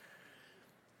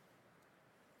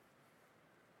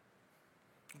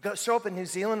 Show up in New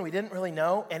Zealand, we didn't really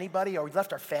know anybody, or we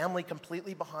left our family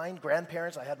completely behind,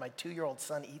 grandparents. I had my 2-year-old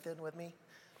son, Ethan, with me.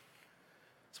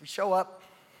 So we show up,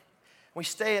 we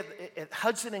stay at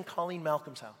Hudson and Colleen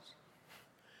Malcolm's house.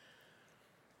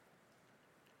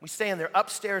 We stay in their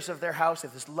upstairs of their house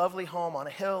at this lovely home on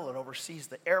a hill that oversees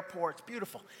the airport. It's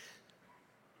beautiful.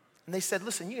 And they said,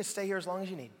 listen, you can stay here as long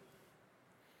as you need.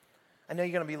 I know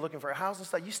you're going to be looking for a house and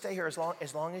stuff. You stay here as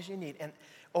long as you need. And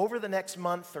over the next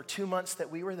month or 2 months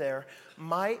that we were there,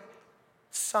 my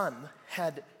son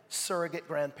had surrogate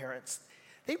grandparents.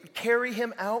 They would carry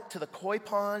him out to the koi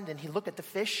pond and he'd look at the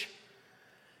fish.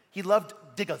 He loved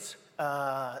diggers,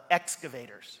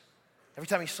 excavators. Every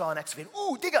time he saw an excavator,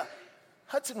 ooh, digger.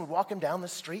 Hudson would walk him down the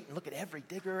street and look at every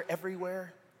digger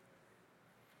everywhere.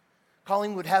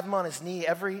 Colleen would have him on his knee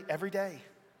every day.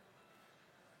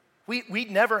 We'd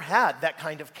never had that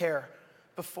kind of care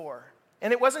before.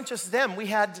 And it wasn't just them. We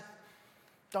had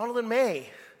Donald and May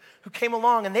who came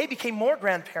along, and they became more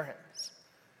grandparents.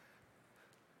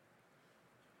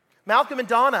 Malcolm and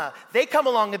Donna, they come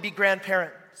along to be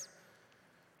grandparents.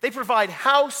 They provide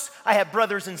house. I have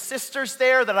brothers and sisters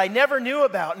there that I never knew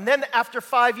about. And then after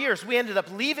 5 years, we ended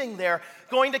up leaving there,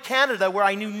 going to Canada where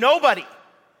I knew nobody.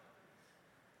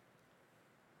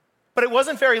 But it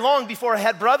wasn't very long before I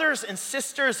had brothers and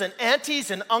sisters and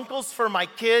aunties and uncles for my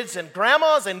kids and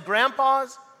grandmas and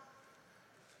grandpas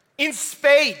in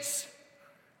spades.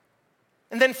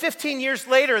 And then 15 years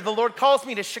later, the Lord calls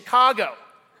me to Chicago.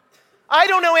 I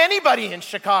don't know anybody in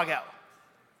Chicago.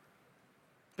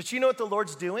 But you know what the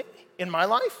Lord's doing in my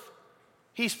life?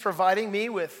 He's providing me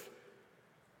with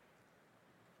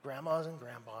grandmas and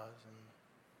grandpas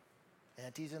and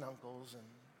aunties and uncles and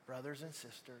brothers and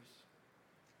sisters.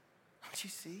 Don't you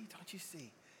see? Don't you see?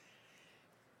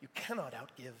 You cannot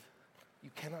outgive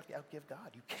God.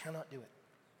 You cannot do it.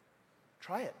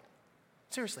 Try it.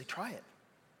 Seriously, try it.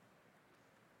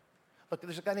 Look,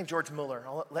 there's a guy named George Mueller.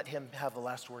 I'll let him have the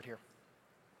last word here.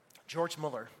 George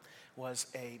Mueller was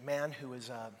a man who was,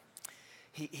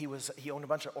 he owned a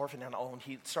bunch of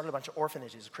he started a bunch of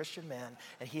orphanages, a Christian man,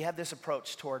 and he had this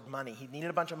approach toward money. He needed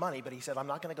a bunch of money, but he said, I'm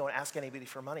not going to go and ask anybody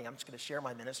for money. I'm just going to share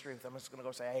my ministry with them. I'm just going to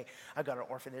go say, hey, I've got an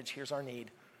orphanage. Here's our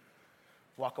need.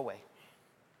 Walk away.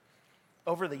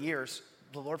 Over the years,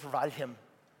 the Lord provided him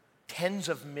tens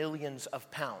of millions of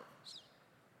pounds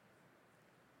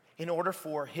in order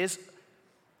for his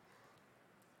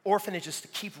orphanages to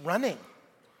keep running.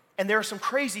 And there are some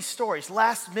crazy stories,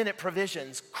 last-minute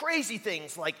provisions, crazy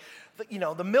things like,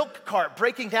 the milk cart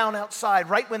breaking down outside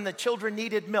right when the children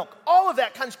needed milk. All of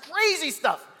that kind of crazy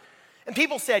stuff. And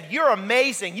people said, you're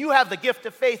amazing. You have the gift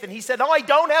of faith. And he said, no, I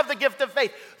don't have the gift of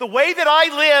faith. The way that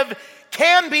I live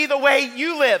can be the way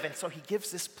you live. And so he gives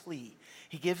this plea.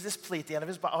 He gives this plea at the end of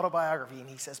his autobiography, and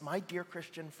he says, my dear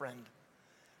Christian friend,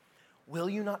 will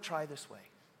you not try this way?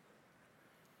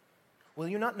 Will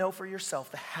you not know for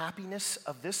yourself the happiness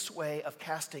of this way of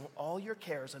casting all your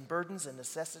cares and burdens and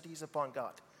necessities upon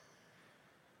God?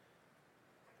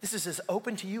 This is as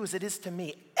open to you as it is to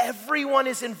me. Everyone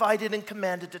is invited and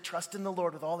commanded to trust in the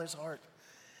Lord with all his heart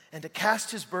and to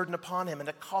cast his burden upon him and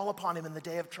to call upon him in the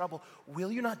day of trouble.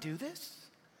 Will you not do this?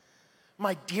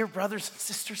 My dear brothers and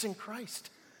sisters in Christ,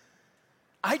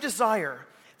 I desire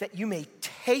that you may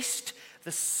taste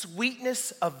the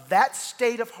sweetness of that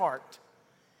state of heart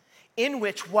in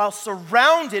which, while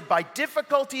surrounded by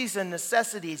difficulties and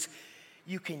necessities,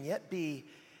 you can yet be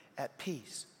at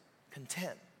peace,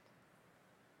 content,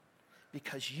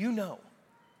 because you know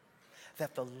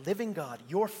that the living God,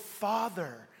 your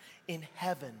Father in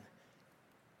heaven,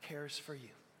 cares for you.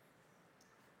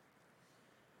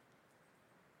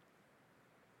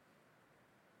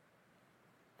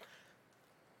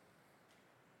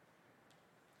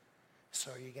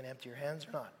 So are you going to empty your hands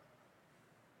or not?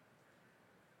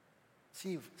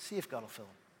 See if God will fill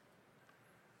them.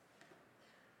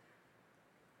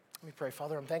 Let me pray.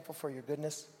 Father, I'm thankful for your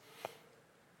goodness.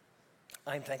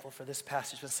 I'm thankful for this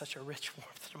passage with such a rich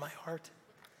warmth to my heart.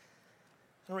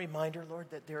 A reminder,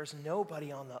 Lord, that there is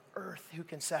nobody on the earth who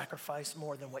can sacrifice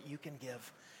more than what you can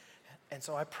give. And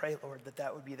so I pray, Lord,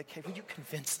 that would be the case. Would you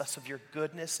convince us of your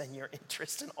goodness and your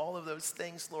interest in all of those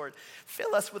things, Lord?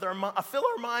 Fill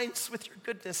our minds with your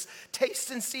goodness.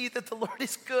 Taste and see that the Lord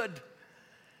is good.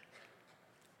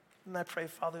 And I pray,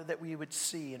 Father, that we would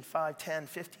see in 5, 10,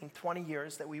 15, 20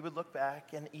 years, that we would look back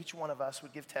and each one of us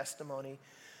would give testimony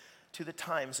to the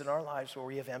times in our lives where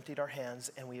we have emptied our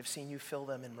hands and we have seen you fill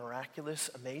them in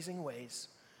miraculous, amazing ways.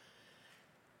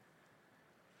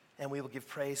 And we will give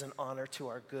praise and honor to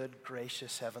our good,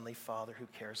 gracious Heavenly Father who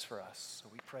cares for us. So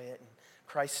we pray it in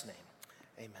Christ's name.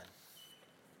 Amen.